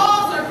night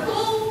calls are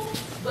cool,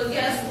 but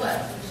guess what?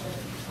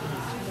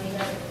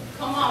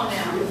 Come on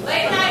now.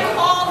 Late night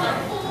calls are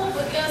cool,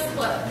 but guess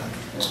what?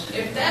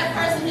 If that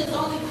person is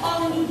only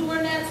calling you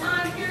during that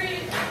time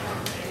period,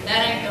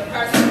 that ain't the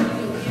person for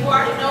you. You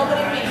already know what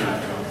it means.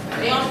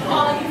 They only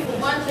calling you for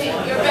one thing.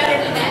 You're better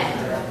than that.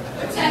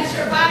 Protect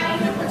your body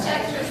and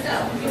protect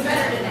yourself. You're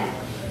better than that.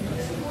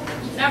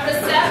 Number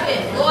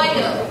 7,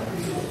 loyal.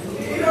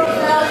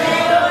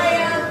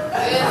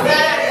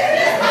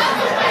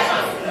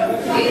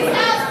 These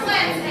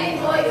houseplants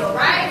ain't loyal,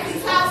 right?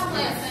 These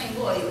houseplants ain't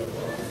loyal.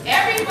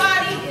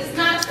 Everybody is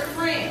not your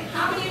friend.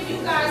 How many of you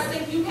guys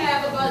think you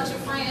have a bunch of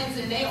friends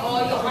and they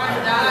all your ride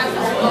or dies?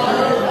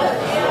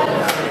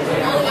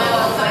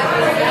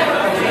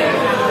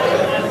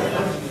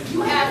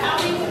 You have how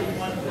many?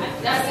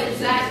 That's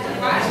exactly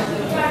right.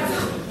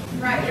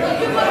 Right.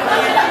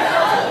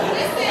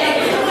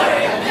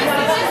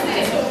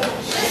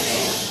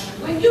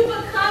 When you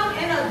become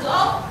an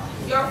adult,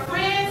 your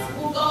friends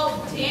will go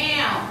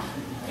down.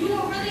 You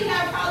will really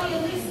have probably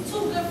at least 2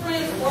 good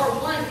friends or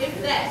 1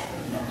 if that.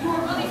 You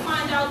will really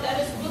find out that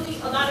it's really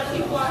a lot of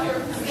people out here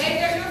who say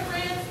they're your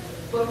friends,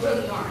 but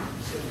really aren't.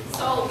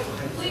 So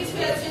please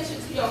pay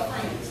attention to your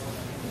friends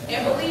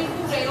and believe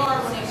who they are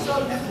when they show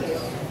you who they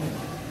are.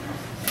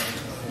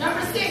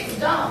 Number 6,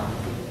 don't.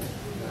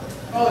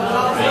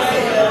 Don't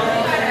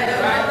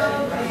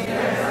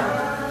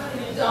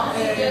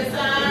be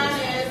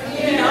dishonest.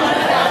 You know.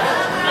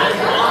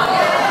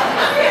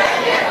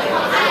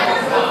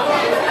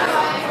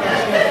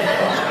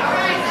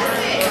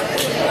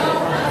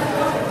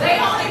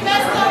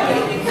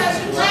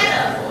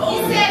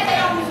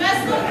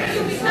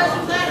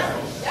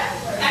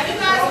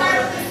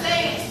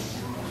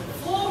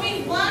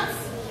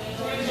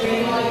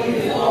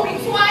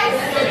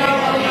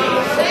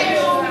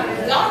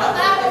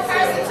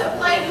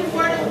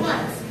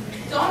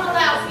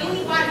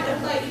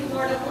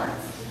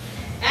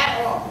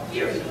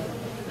 Period.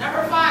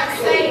 Number 5,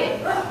 say it.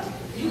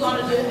 You're going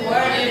to do more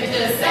than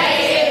just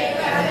say it.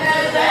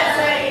 Let's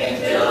say it,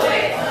 do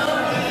it.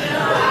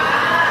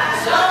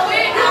 Show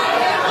it how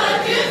you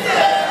want you to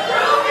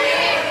prove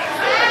it.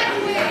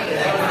 Exactly.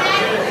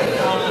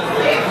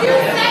 If you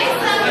say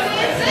something,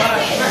 listen.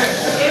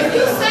 If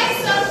you say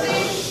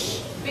something,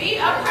 be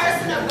a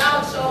person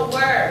about your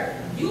word.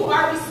 You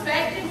are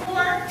respected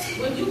more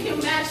when you can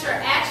match your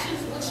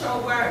actions with your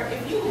word.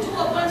 If you do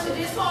a bunch of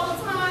this all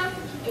the time,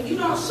 if you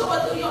don't show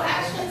it through your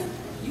actions,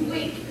 you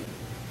weak.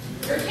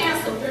 You're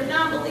canceled. You're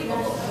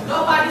non-believable.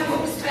 Nobody will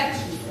respect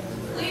you.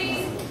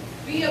 Please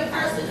be a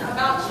person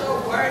about your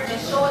word and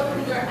show it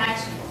through your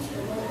actions.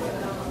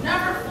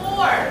 Number 4,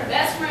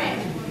 best friend.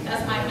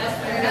 That's my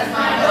best friend. That's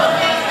my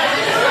best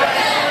friend.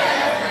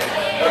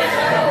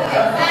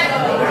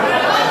 Exactly.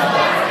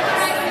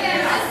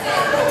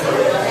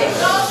 It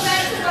goes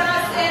back to what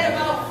I said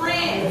about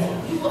friends.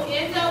 You will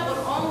end up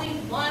with only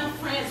 1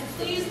 friend.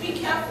 Please be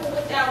careful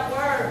with that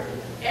word.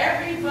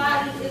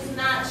 Everybody is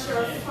not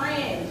your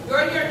friend.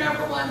 You're your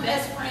number 1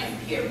 best friend,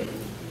 period.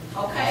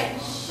 Okay?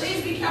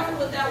 Please be careful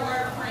with that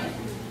word friend.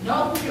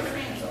 Know who your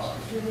friends are.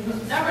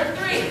 Number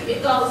 3,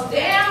 it goes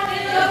down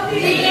in the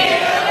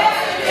DM.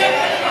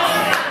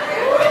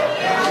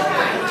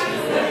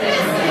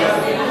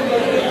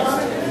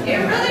 It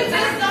really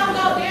just don't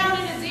go down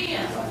in the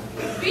DM.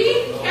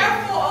 Be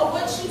careful of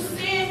what you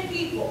send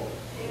people.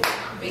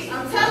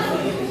 I'm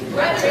telling you,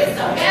 whether it's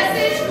a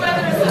message,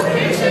 whether it's a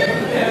picture,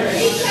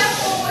 be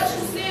careful of what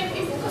you send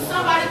people, because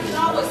somebody can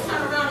always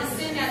turn around and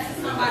send that to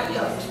somebody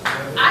else.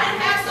 I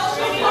didn't have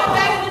social media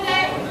back in the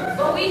day,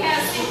 but we had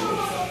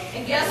secrets.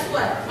 And guess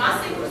what? My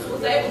secrets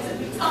was able to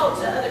be told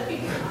to other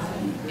people.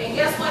 And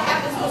guess what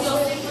happens when your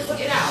secrets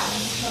get out?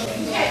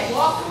 You can't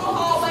walk through the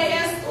hallway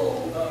at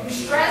school, you're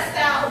stressed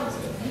out,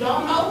 you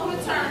don't know who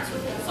to turn to.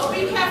 So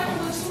be careful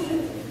with who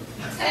you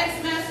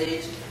text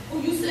message, who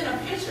you send a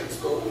picture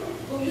to,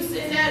 who you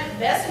send that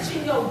message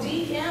in your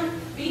DM.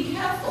 Be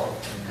careful,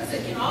 because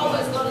it can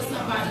always go to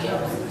somebody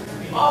else.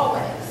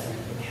 Always.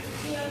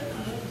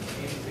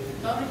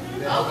 Okay.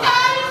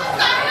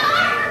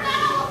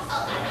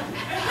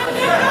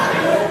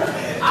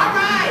 All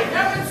right,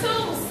 number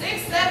 2,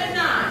 6, 7,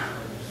 9.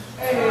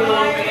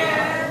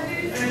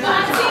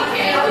 Monty,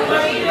 can we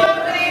be my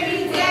baby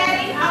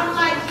daddy? I'm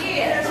like,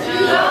 yeah.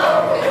 No.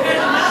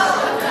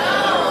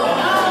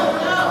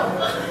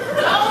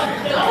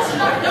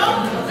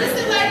 Don't.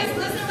 Listen, ladies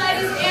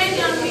and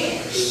young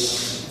men.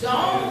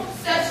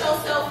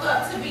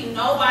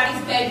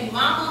 somebody's baby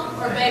mama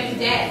or baby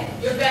daddy.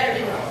 You're better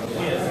than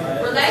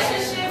that.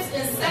 Relationships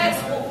and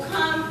sex will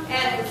come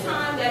at the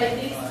time that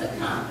it needs to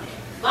come.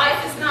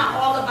 Life is not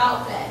all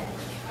about that.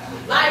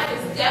 Life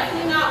is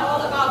definitely not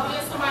all about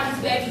being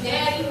somebody's baby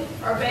daddy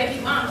or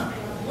baby mama.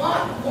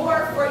 Want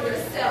more for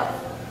yourself.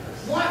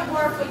 Want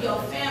more for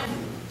your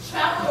family.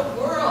 Travel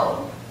the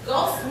world.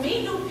 Go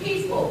meet new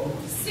people.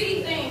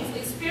 See things.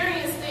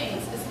 Experience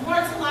things. It's more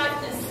to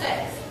life than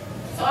sex.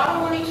 So I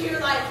don't want to hear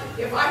like,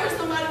 if I hear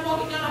somebody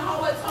walking down the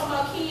hallway talking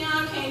about,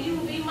 Keon, can you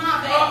be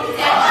my baby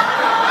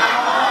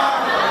daddy?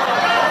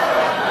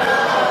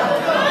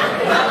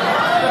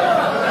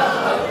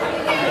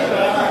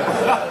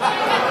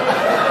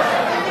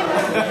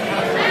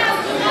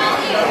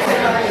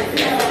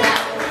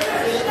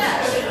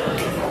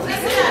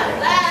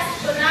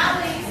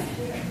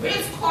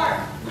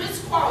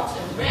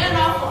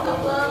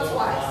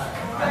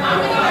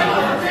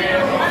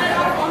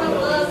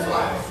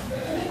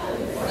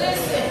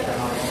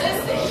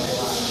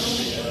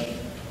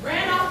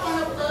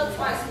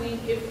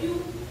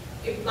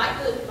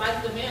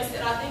 Like the man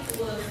said, I think it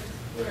was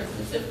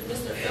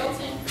Mr.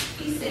 Felton,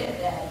 he said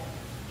that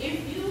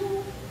if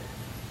you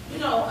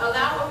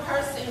allow a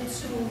person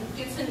to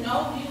get to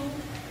know you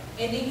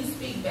and then you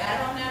speak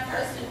bad on that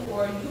person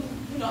or you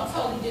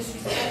totally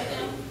disrespect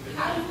them,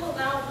 how do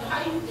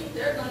you think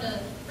they're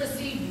gonna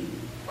perceive you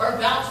or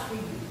vouch for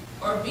you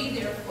or be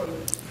there for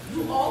you?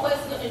 You always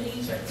gonna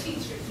need your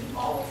teachers. You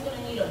always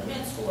gonna need a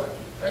mentor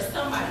or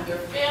somebody, your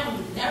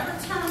family. Never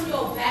turn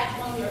your back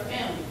on your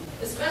family.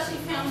 Especially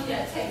family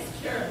that takes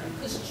care of you.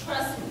 Because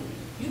trust me,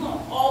 you're going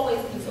to always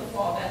need to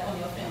fall back on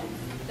your family.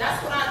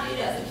 That's what I did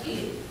as a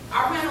kid.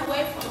 I ran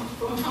away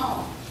from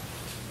home.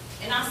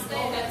 And I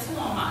stayed back too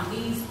on my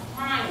knees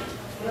crying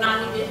when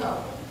I needed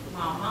help.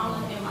 My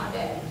mama and my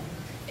daddy.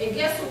 And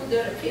guess who was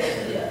there to pick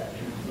me up?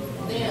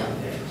 Them.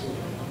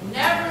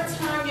 Never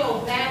turn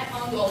your back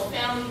on your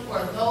family or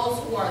those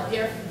who are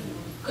there for you.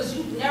 Because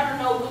you never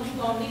know when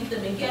you're going to need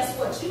them. And guess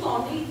what? You're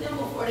going to need them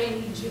before they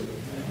need you.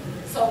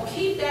 So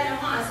keep that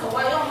in mind. So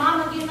while your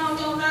mama getting on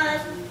your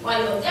nerves, while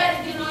your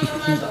daddy getting on your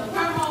nerves, or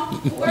grandma,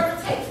 whoever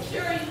takes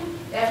care of you,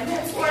 that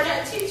mentor,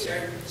 that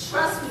teacher,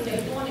 trust me,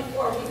 they're doing it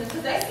for a reason.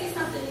 Because they see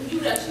something in you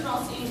that you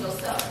don't see in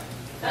yourself.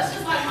 That's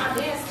just like my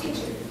dance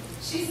teacher.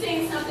 She's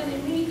seeing something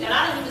in me that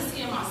I didn't even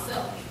see in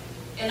myself.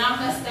 And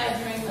I messed that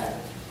dream up.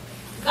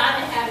 God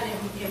didn't have it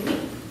in me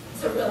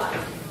to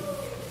realize it.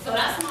 So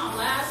that's my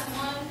last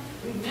one.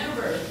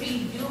 Remember,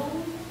 be you.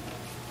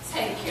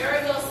 Take care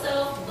of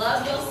yourself,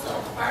 love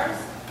yourself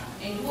first,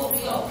 and you will be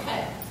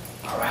okay.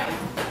 All right?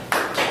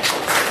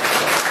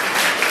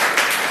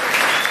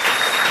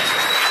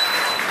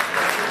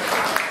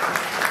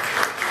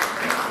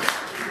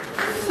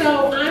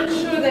 So I'm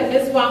sure that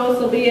Miss Wallace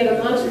will be at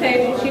a lunch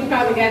table. She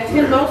probably got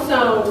 10 more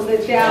songs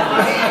that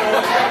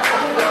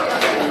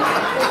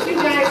you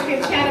guys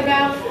can chat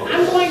about.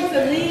 I'm going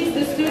to leave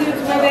the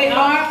students where they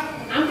are.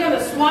 I'm going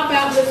to swap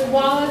out Miss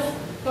Wallace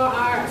for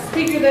our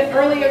speaker that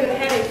earlier that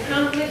had a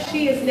conflict.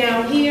 She is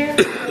now here. I'm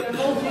going to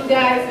hold you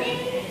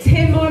guys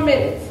 10 more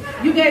minutes.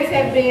 You guys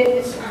have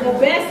been the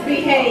best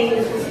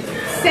behaved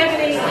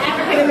 70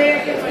 African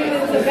American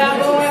students of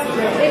Balboa.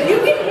 If you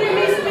can hear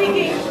me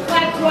speaking,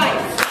 clap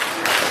twice.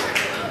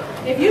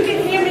 If you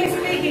can hear me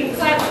speaking,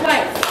 clap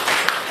twice.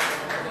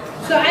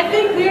 So I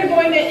think we're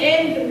going to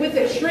end with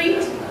a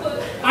treat.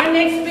 Our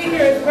next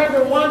speaker is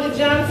Reverend Wanda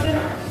Johnson.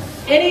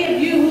 Any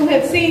of you who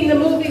have seen the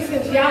movie,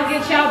 since y'all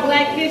get y'all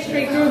Black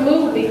history through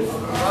movies,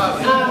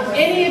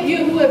 any of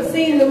you who have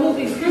seen the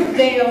movie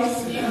Fruitvale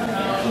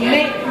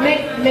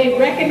may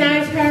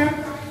recognize her.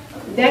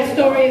 That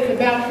story is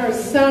about her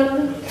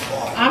son,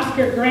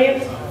 Oscar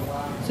Grant.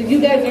 So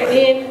you guys are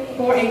in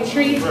for a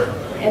treat.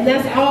 And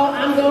that's all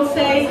I'm going to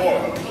say.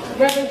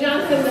 Reverend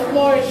Johnson, the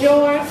floor is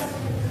yours.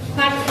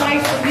 Clap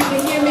twice if you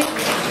can hear me.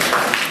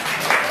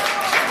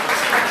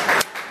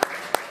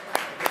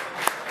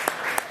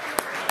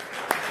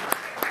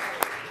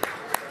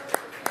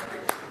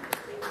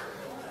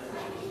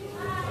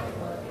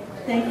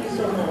 Thank you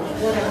so much.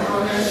 What an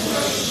honor.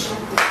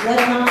 What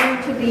an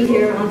honor to be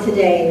here on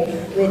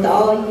today with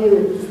all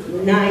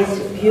you nice,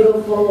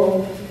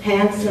 beautiful,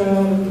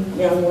 handsome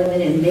young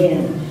women and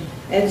men.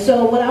 And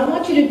so what I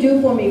want you to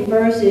do for me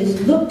first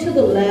is look to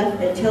the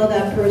left and tell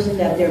that person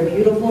that they're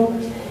beautiful,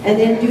 and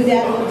then do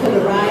that, look to the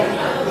right.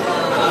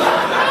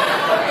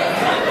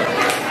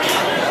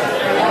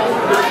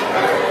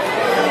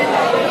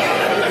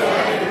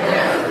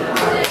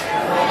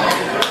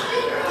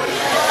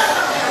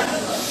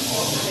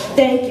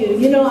 Thank you.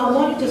 You know, I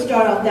wanted to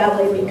start off that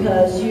way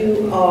because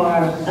you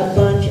are a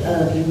bunch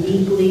of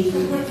uniquely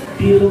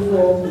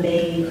beautiful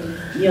made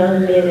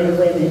young men and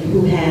women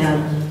who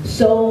have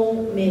so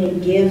many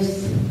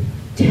gifts,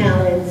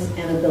 talents,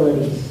 and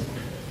abilities.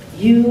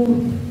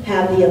 You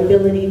have the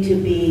ability to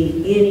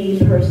be any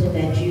person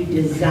that you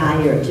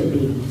desire to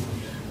be.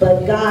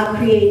 But God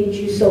created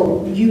you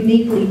so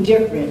uniquely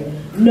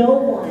different. No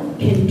one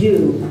can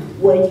do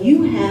what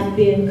you have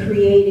been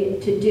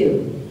created to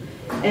do.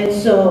 And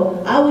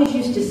so I always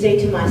used to say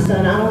to my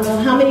son, I don't know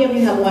how many of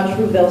you have watched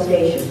Fruitvale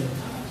Station.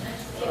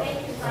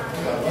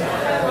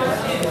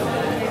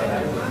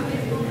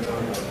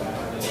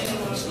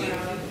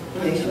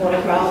 want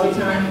to cry all the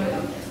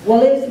time?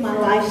 Well, it is my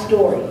life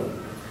story.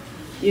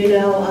 You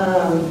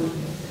know,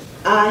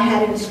 I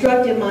had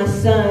instructed my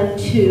son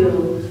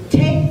to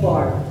take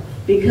Bart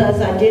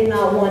because I did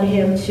not want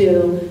him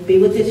to be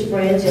with his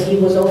friends, and he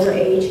was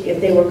overage if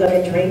they were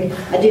going to drink.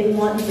 I didn't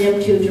want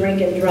them to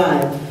drink and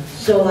drive.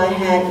 So I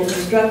had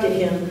instructed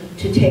him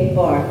to take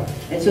Bart.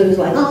 And so he was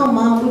like, oh,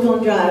 Mom, we're going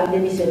to drive. And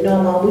then he said,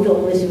 no, Mom, we're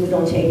going to listen, we're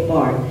going to take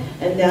Bart.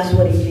 And that's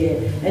what he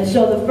did. And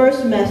so the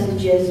first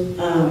message is,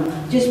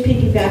 just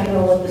piggybacking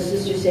on what the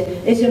sister said,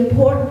 it's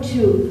important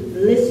to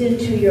listen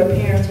to your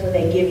parents when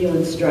they give you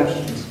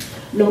instructions.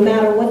 No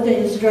matter what the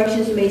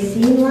instructions may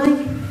seem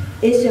like,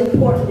 it's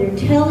important.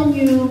 They're telling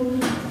you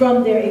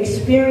from their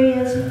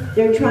experience.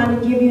 They're trying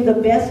to give you the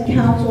best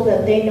counsel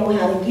that they know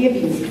how to give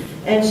you.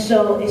 And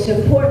so it's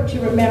important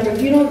to remember,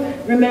 if you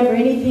don't remember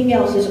anything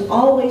else, it's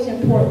always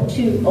important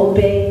to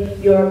obey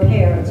your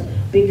parents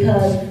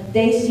because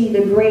they see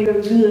the greater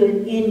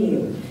good in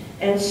you.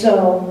 And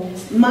so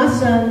my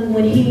son,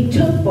 when he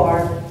took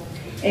Bart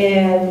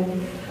and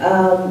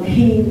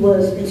he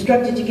was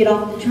instructed to get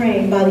off the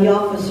train by the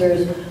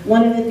officers,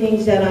 one of the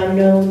things that I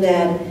know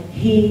that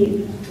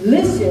he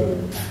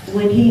listened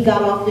when he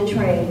got off the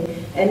train.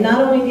 And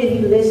not only did he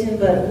listen,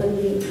 but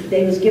when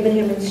they was giving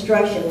him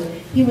instructions,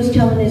 he was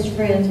telling his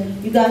friends,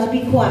 you guys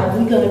be quiet,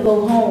 we're going to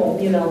go home,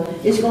 you know,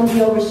 it's going to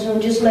be over soon,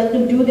 just let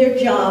them do their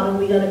job and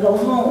we're going to go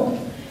home.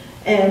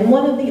 And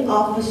one of the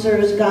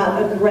officers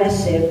got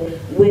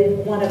aggressive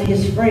with one of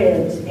his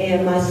friends,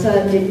 and my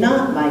son did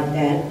not like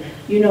that.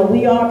 You know,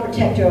 we are a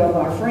protector of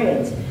our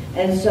friends.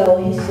 And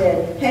so he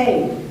said,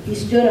 hey, he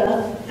stood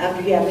up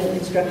after he had been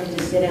instructed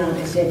to sit down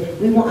and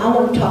said, I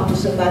want to talk to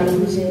somebody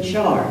who's in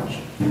charge.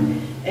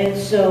 And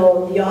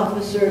so the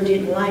officer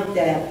didn't like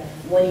that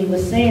when he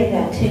was saying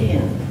that to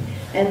him.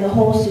 And the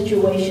whole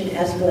situation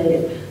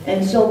escalated.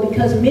 And so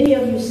because many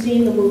of you have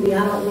seen the movie,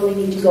 I don't really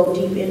need to go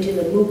deep into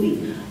the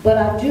movie. But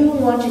I do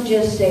want to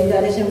just say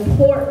that it's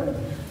important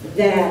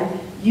that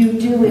you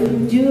do, if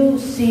you do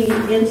see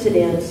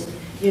incidents,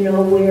 you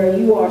know, where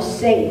you are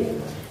safe.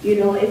 You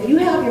know, if you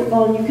have your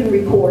phone, you can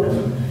record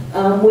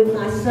them. With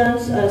my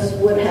son's,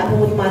 what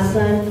happened with my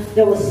son,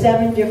 there were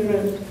 7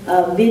 different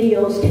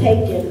videos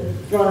taken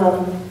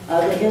from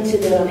the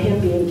incident of him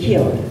being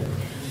killed.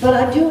 But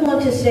I do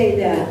want to say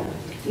that,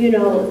 you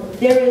know,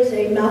 there is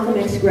a Malcolm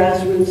X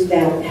Grassroots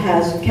that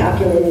has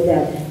calculated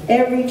that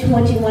every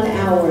 21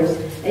 hours,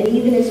 and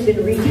even it's been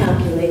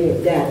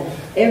recalculated that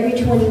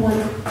every 21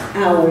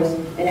 hours,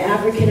 an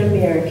African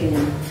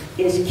American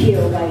is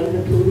killed by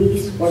either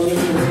police or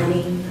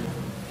vigilante,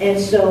 and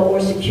so,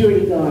 or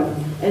security guard.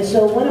 And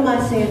so what am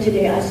I saying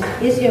today?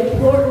 It's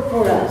important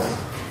for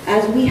us,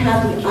 as we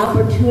have the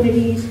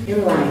opportunities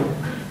in life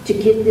to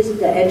get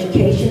the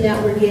education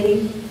that we're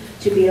getting,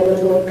 to be able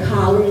to go to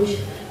college,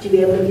 to be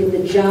able to get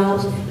the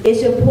jobs.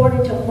 It's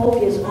important to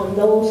focus on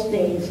those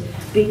things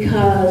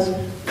because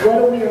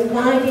what we are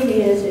finding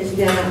is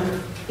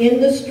that in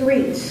the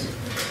streets,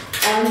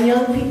 our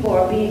young people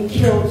are being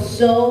killed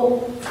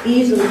so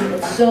easily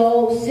and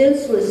so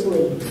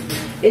senselessly.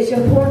 It's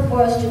important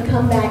for us to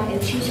come back and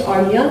teach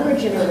our younger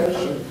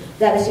generation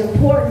that it's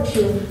important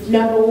to,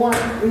 number one,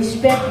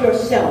 respect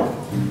yourself.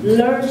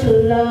 Learn to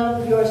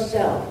love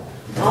yourself.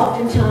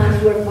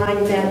 Oftentimes we're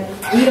finding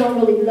that we don't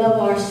really love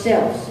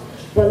ourselves.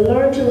 But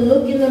learn to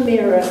look in the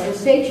mirror and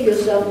say to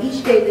yourself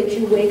each day that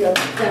you wake up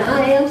that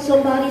I am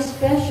somebody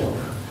special,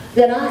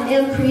 that I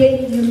am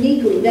created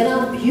uniquely, that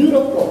I'm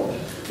beautiful.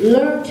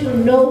 Learn to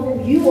know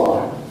who you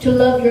are, to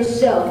love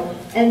yourself.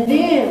 And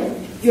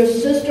then your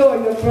sister or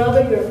your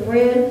brother, your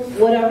friend,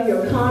 whatever,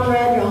 your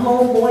comrade, your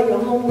homeboy, your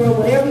homegirl,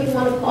 whatever you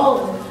want to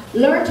call them,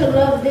 learn to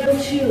love them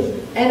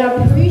too and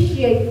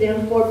appreciate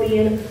them for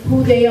being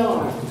who they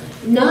are.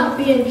 Not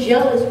being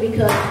jealous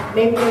because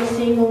maybe they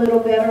sing a little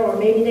better or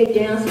maybe they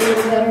dance a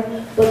little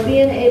better, but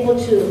being able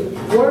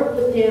to work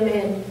with them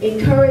and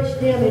encourage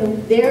them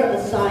in their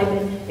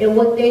assignment and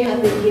what they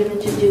have been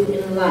given to do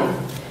in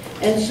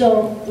life. And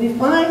so we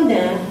find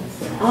that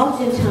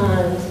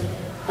oftentimes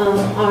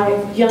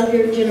our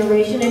younger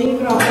generation and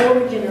even our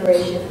older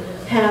generation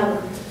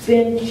have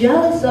been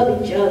jealous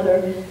of each other,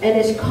 and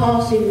it's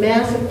causing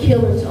massive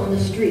killings on the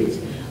streets.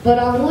 But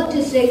I want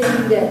to say to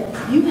you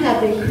that you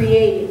have been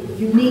created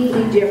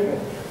uniquely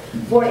different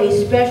for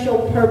a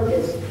special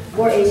purpose,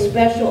 for a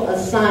special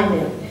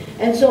assignment.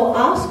 And so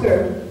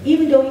Oscar,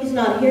 even though he's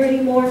not here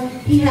anymore,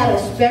 he had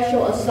a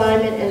special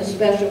assignment and a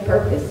special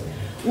purpose.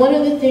 One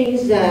of the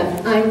things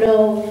that I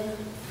know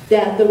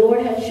that the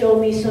Lord had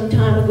shown me some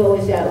time ago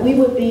is that we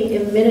would be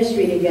in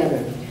ministry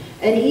together.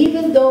 And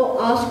even though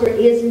Oscar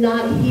is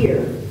not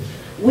here,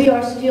 we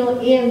are still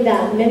in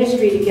that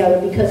ministry together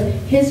because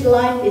his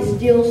life is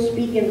still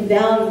speaking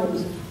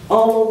volumes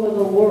all over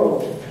the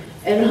world.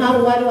 And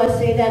why do I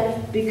say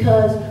that?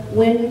 Because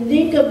when you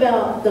think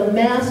about the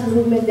mass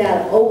movement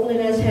that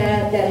Oakland has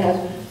had, that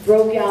has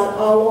broke out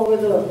all over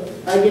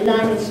the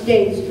United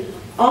States,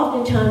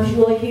 oftentimes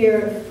you'll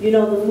hear, you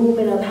know, the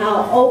movement of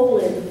how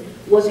Oakland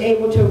was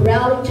able to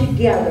rally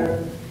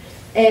together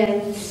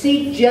and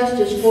seek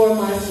justice for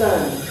my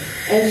son.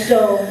 And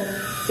so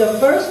the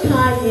first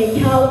time in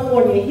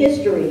California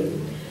history,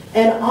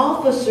 an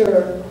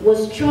officer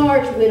was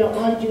charged with an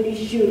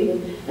on-duty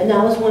shooting, and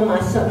that was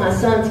my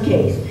son's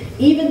case.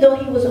 Even though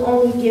he was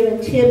only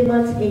given 10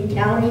 months in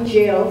county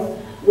jail,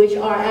 which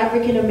are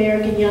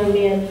African-American young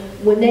men,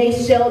 when they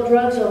sell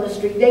drugs on the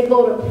street, they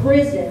go to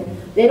prison.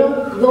 They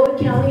don't go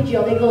to county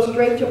jail, they go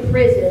straight to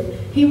prison.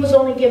 He was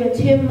only given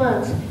 10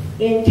 months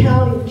in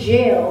county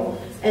jail,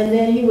 and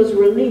then he was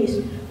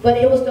released. But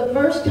it was the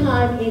first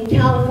time in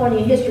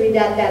California history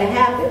that that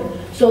happened.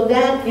 So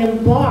that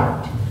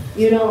embarked,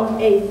 you know,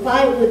 a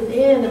fight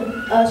within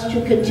us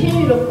to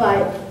continue to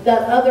fight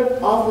that other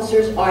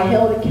officers are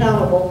held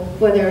accountable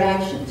for their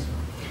actions.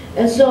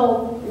 And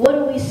so, what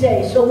do we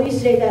say? So we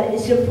say that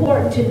it's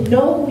important to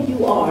know who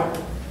you are.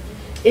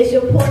 It's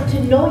important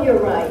to know your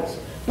rights,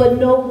 but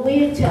know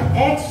when to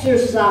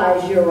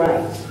exercise your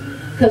rights.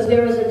 Because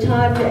there is a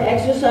time to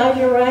exercise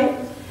your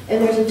rights,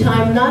 and there's a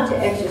time not to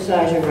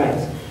exercise your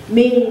rights.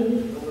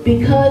 Meaning,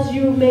 because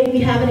you maybe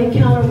have an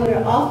encounter with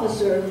an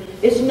officer,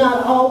 it's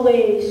not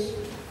always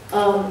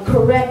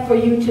correct for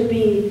you to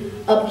be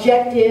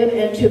objective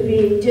and to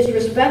be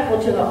disrespectful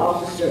to the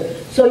officer.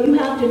 So you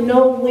have to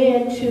know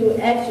when to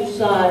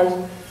exercise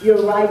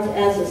your rights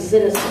as a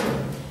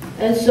citizen.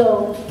 And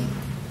so,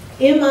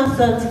 in my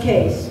son's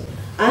case,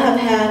 I have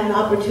had an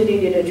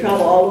opportunity to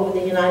travel all over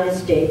the United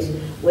States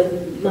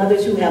with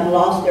mothers who have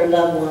lost their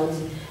loved ones.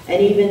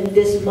 And even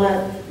this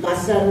month, my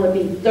son would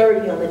be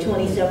 30 on the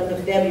 27th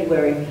of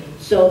February.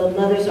 So the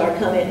mothers are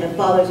coming and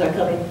fathers are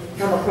coming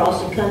from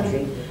across the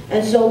country.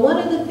 And so one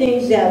of the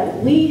things that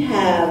we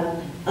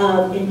have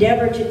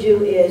endeavored to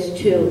do is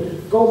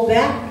to go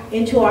back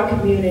into our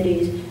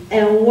communities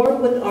and work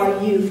with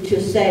our youth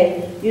to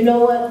say, you know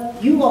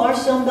what, you are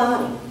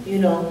somebody, you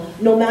know,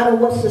 no matter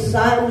what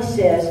society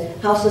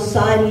says, how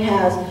society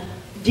has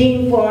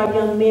deemed for our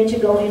young men to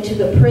go into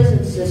the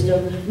prison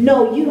system.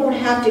 No, you don't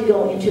have to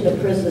go into the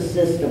prison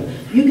system.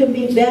 You can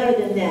be better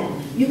than that.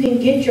 You can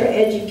get your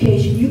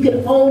education. You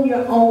can own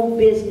your own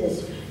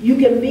business. You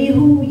can be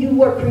who you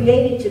were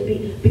created to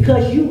be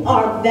because you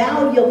are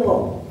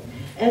valuable.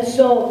 And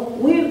so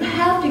we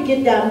have to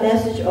get that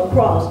message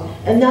across.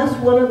 And that's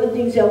one of the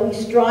things that we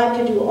strive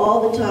to do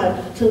all the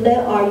time, to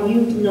let our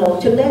youth know,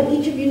 to let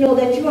each of you know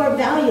that you are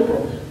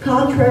valuable.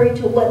 Contrary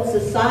to what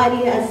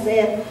society has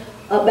said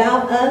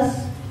about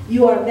us,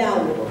 you are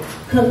valuable.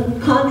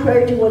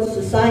 Contrary to what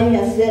society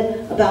has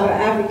said about our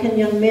African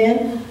young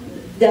men,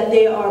 that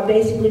they are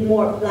basically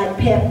more like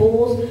pet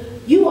bulls,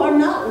 you are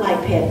not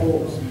like pet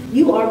bulls.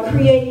 You are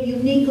created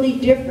uniquely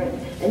different,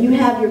 and you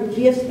have your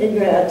gifts and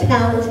your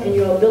talents and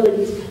your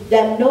abilities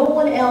that no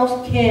one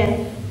else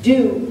can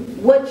do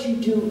what you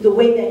do the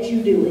way that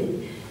you do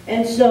it.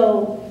 And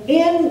so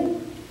in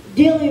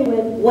dealing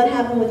with what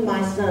happened with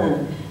my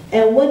son,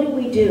 and what do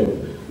we do?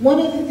 One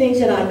of the things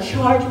that I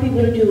charge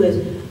people to do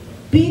is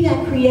be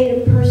that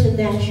creative person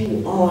that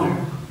you are.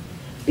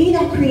 Be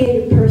that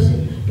creative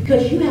person,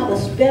 because you have a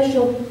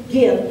special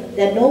gift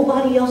that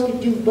nobody else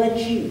can do but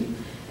you.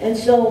 And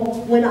so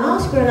when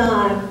Oscar and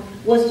I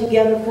was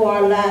together for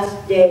our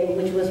last day,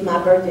 which was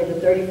my birthday, the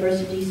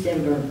 31st of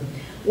December,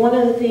 one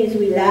of the things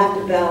we laughed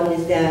about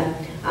is that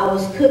I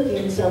was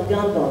cooking some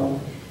gumbo.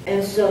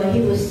 And so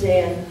he was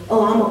saying,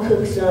 oh, I'm going to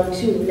cook some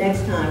too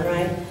next time,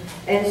 right?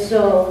 And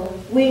so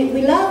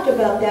we laughed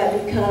about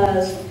that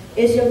because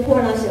it's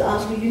important. I said,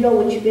 Oscar, you know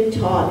what you've been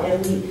taught.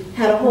 And we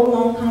had a whole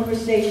long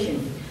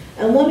conversation.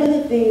 And one of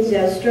the things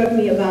that struck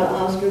me about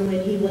Oscar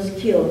when he was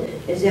killed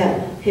is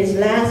that his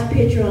last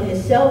picture on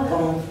his cell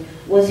phone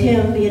was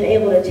him being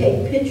able to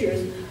take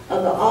pictures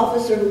of the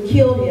officer who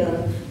killed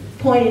him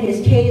pointing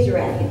his taser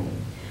at him.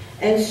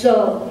 And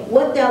so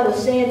what that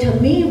was saying to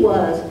me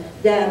was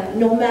that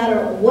no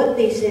matter what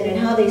they said and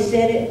how they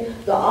said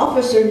it, the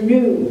officer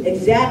knew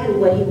exactly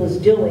what he was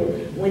doing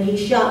when he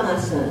shot my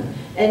son.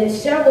 And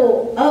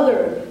several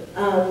other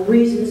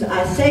reasons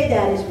I say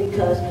that is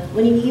because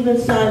when he even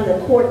signed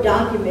the court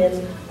documents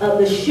of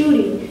the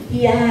shooting,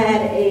 he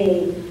had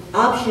a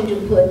option to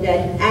put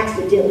that he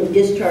accidentally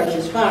discharged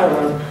his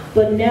firearm,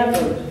 but never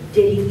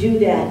did he do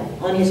that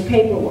on his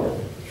paperwork.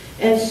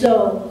 And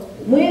so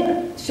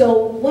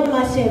what am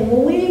I saying?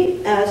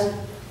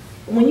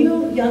 When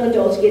you young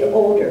adults get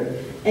older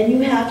and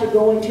you have to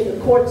go into the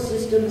court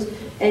systems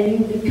and you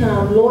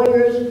become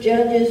lawyers,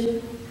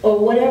 judges, or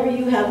whatever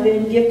you have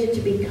been gifted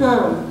to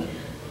become,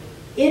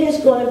 it is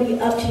going to be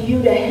up to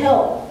you to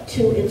help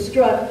to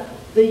instruct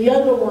the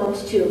younger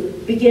ones to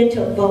begin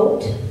to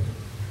vote,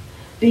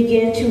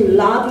 begin to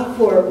lobby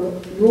for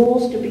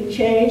rules to be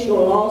changed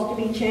or laws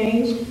to be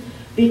changed,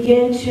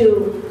 begin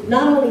to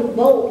not only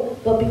vote,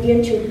 but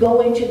begin to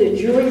go into the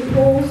jury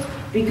pools,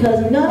 because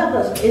a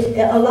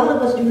lot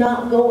of us do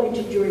not go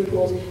into jury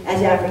pools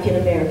as African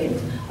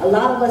Americans. A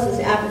lot of us as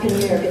African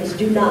Americans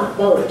do not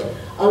vote.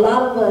 A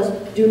lot of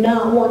us do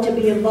not want to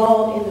be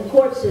involved in the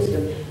court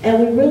system. And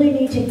we really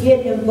need to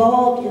get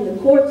involved in the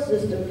court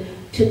system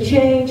to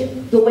change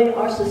the way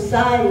our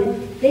society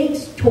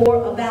thinks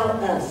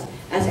about us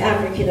as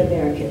African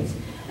Americans.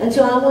 And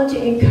so I want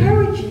to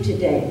encourage you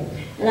today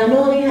and I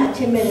know I only have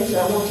 10 minutes, so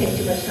I won't take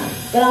too much time,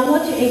 but I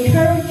want to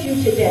encourage you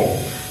today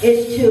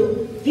is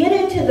to get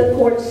into the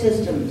court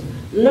systems,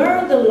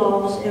 learn the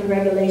laws and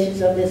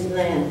regulations of this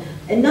land,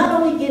 and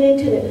not only get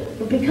into it,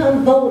 but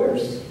become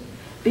voters,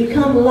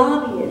 become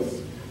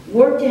lobbyists,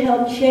 work to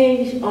help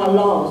change our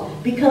laws,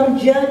 become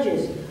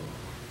judges,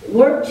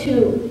 work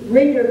to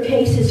render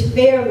cases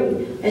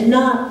fairly and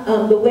not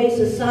the way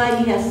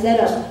society has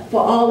set up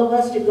for all of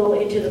us to go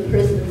into the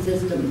prison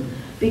system.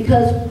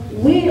 Because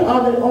we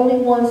are the only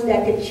ones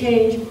that can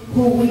change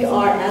who we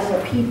are as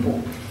a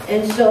people.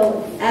 And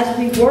so as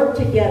we work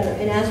together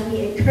and as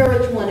we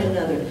encourage one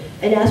another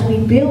and as we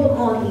build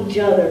on each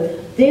other,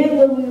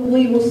 then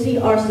we will see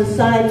our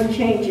society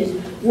changes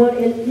when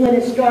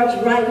it starts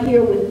right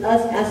here with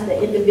us as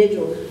the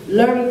individual,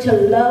 learning to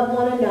love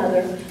one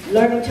another,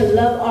 learning to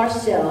love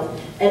ourselves,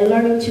 and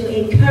learning to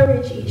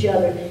encourage each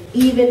other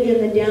even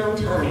in the down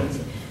times.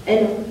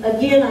 And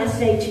again, I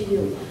say to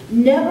you,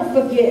 never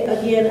forget,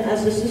 again,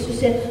 as the sister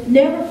said,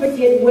 never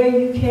forget where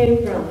you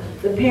came from,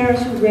 the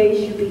parents who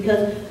raised you,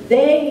 because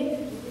they,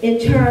 in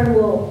turn,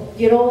 will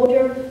get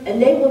older,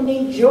 and they will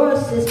need your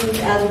assistance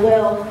as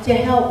well to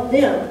help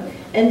them.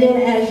 And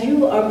then as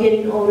you are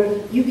getting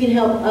older, you can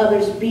help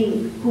others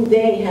be who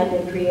they have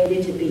been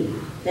created to be.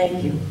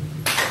 Thank you.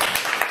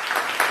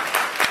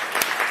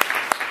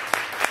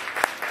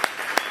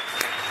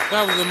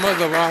 That was the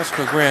mother of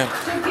Oscar Grant.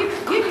 So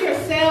give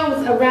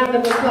yourselves a round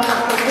of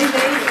applause. We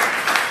made it.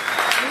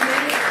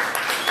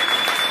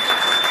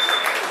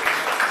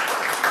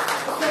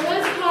 So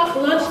let's talk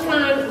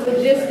lunchtime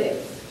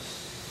logistics.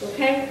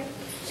 Okay?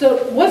 So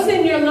what's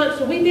in your lunch?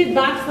 So we did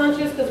box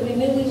lunches because we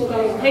knew we were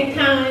going to take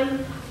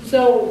time.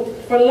 So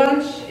for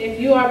lunch, if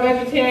you are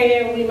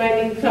vegetarian, we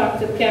might need to talk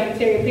to the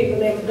cafeteria people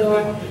next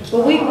door.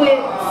 But we went,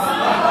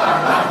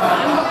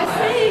 I'm just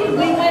saying,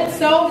 we went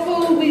soul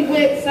food, we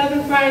went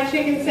southern fried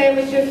chicken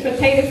sandwiches,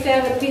 potato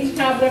salad, peach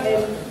cobbler,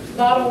 and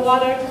bottled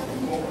water.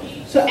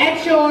 So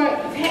at your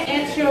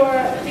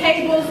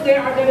tables,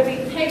 there are going to be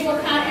table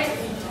topics.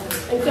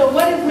 And so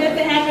what is meant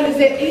to happen is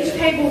that each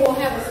table will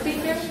have a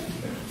speaker.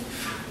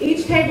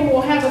 Each table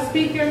will have a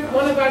speaker,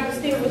 one of our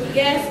distinguished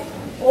guests,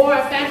 or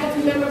a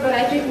faculty member, but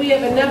I think we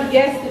have enough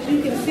guests that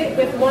you can sit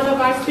with one of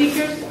our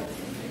speakers.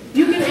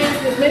 You can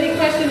ask as many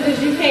questions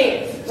as you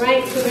can,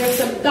 right? So there's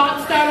some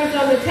thought starters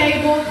on the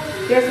table.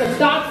 There's some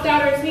thought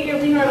starters here.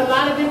 We heard a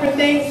lot of different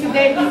things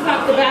today. We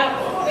talked about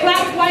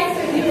clap twice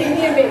if you can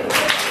hear me.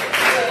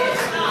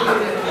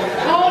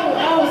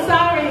 Oh,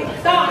 sorry.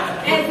 Thought,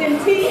 as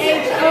in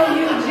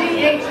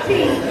T-H-O-U-G-H-T.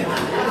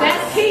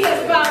 That's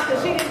Tia's fault,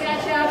 because she didn't got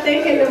y'all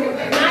thinking of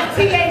not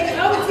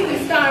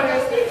T-H-O-T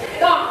starters.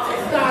 Thought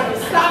starters.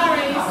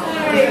 Sorry.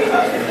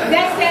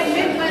 That's that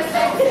Midwest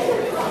accent.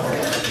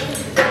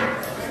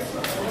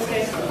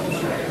 Okay.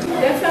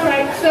 That's all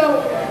right. So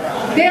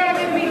there are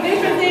going to be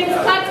different things.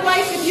 Clap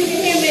twice if you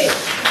can hear me.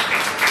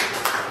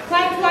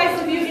 Clap twice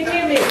if you can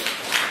hear me.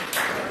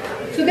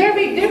 So there'll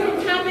be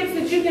different topics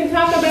that you can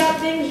talk about,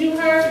 things you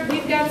heard.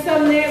 We've got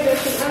some there. There's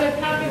some other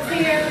topics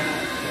here.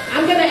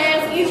 I'm going to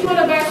ask each one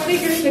of our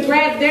speakers to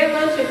grab their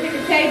lunch and pick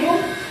a table.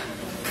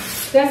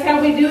 That's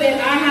how we do it at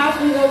our house.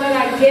 We're going to let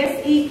our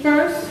guests eat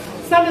first.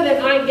 Some of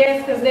them aren't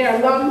guests because they're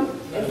alum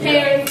and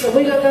parents, but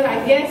we're going to let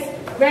our guests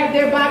grab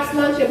their box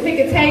lunch and pick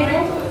a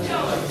table.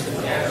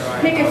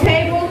 Pick a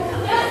table.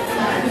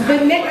 The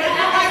next,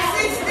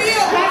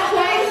 clap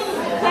twice,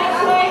 clap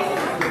twice,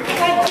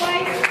 clap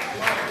twice.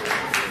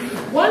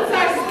 Once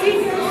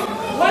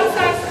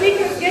our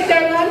speakers get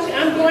their lunch,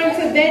 I'm going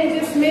to then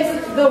dismiss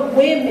the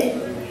women.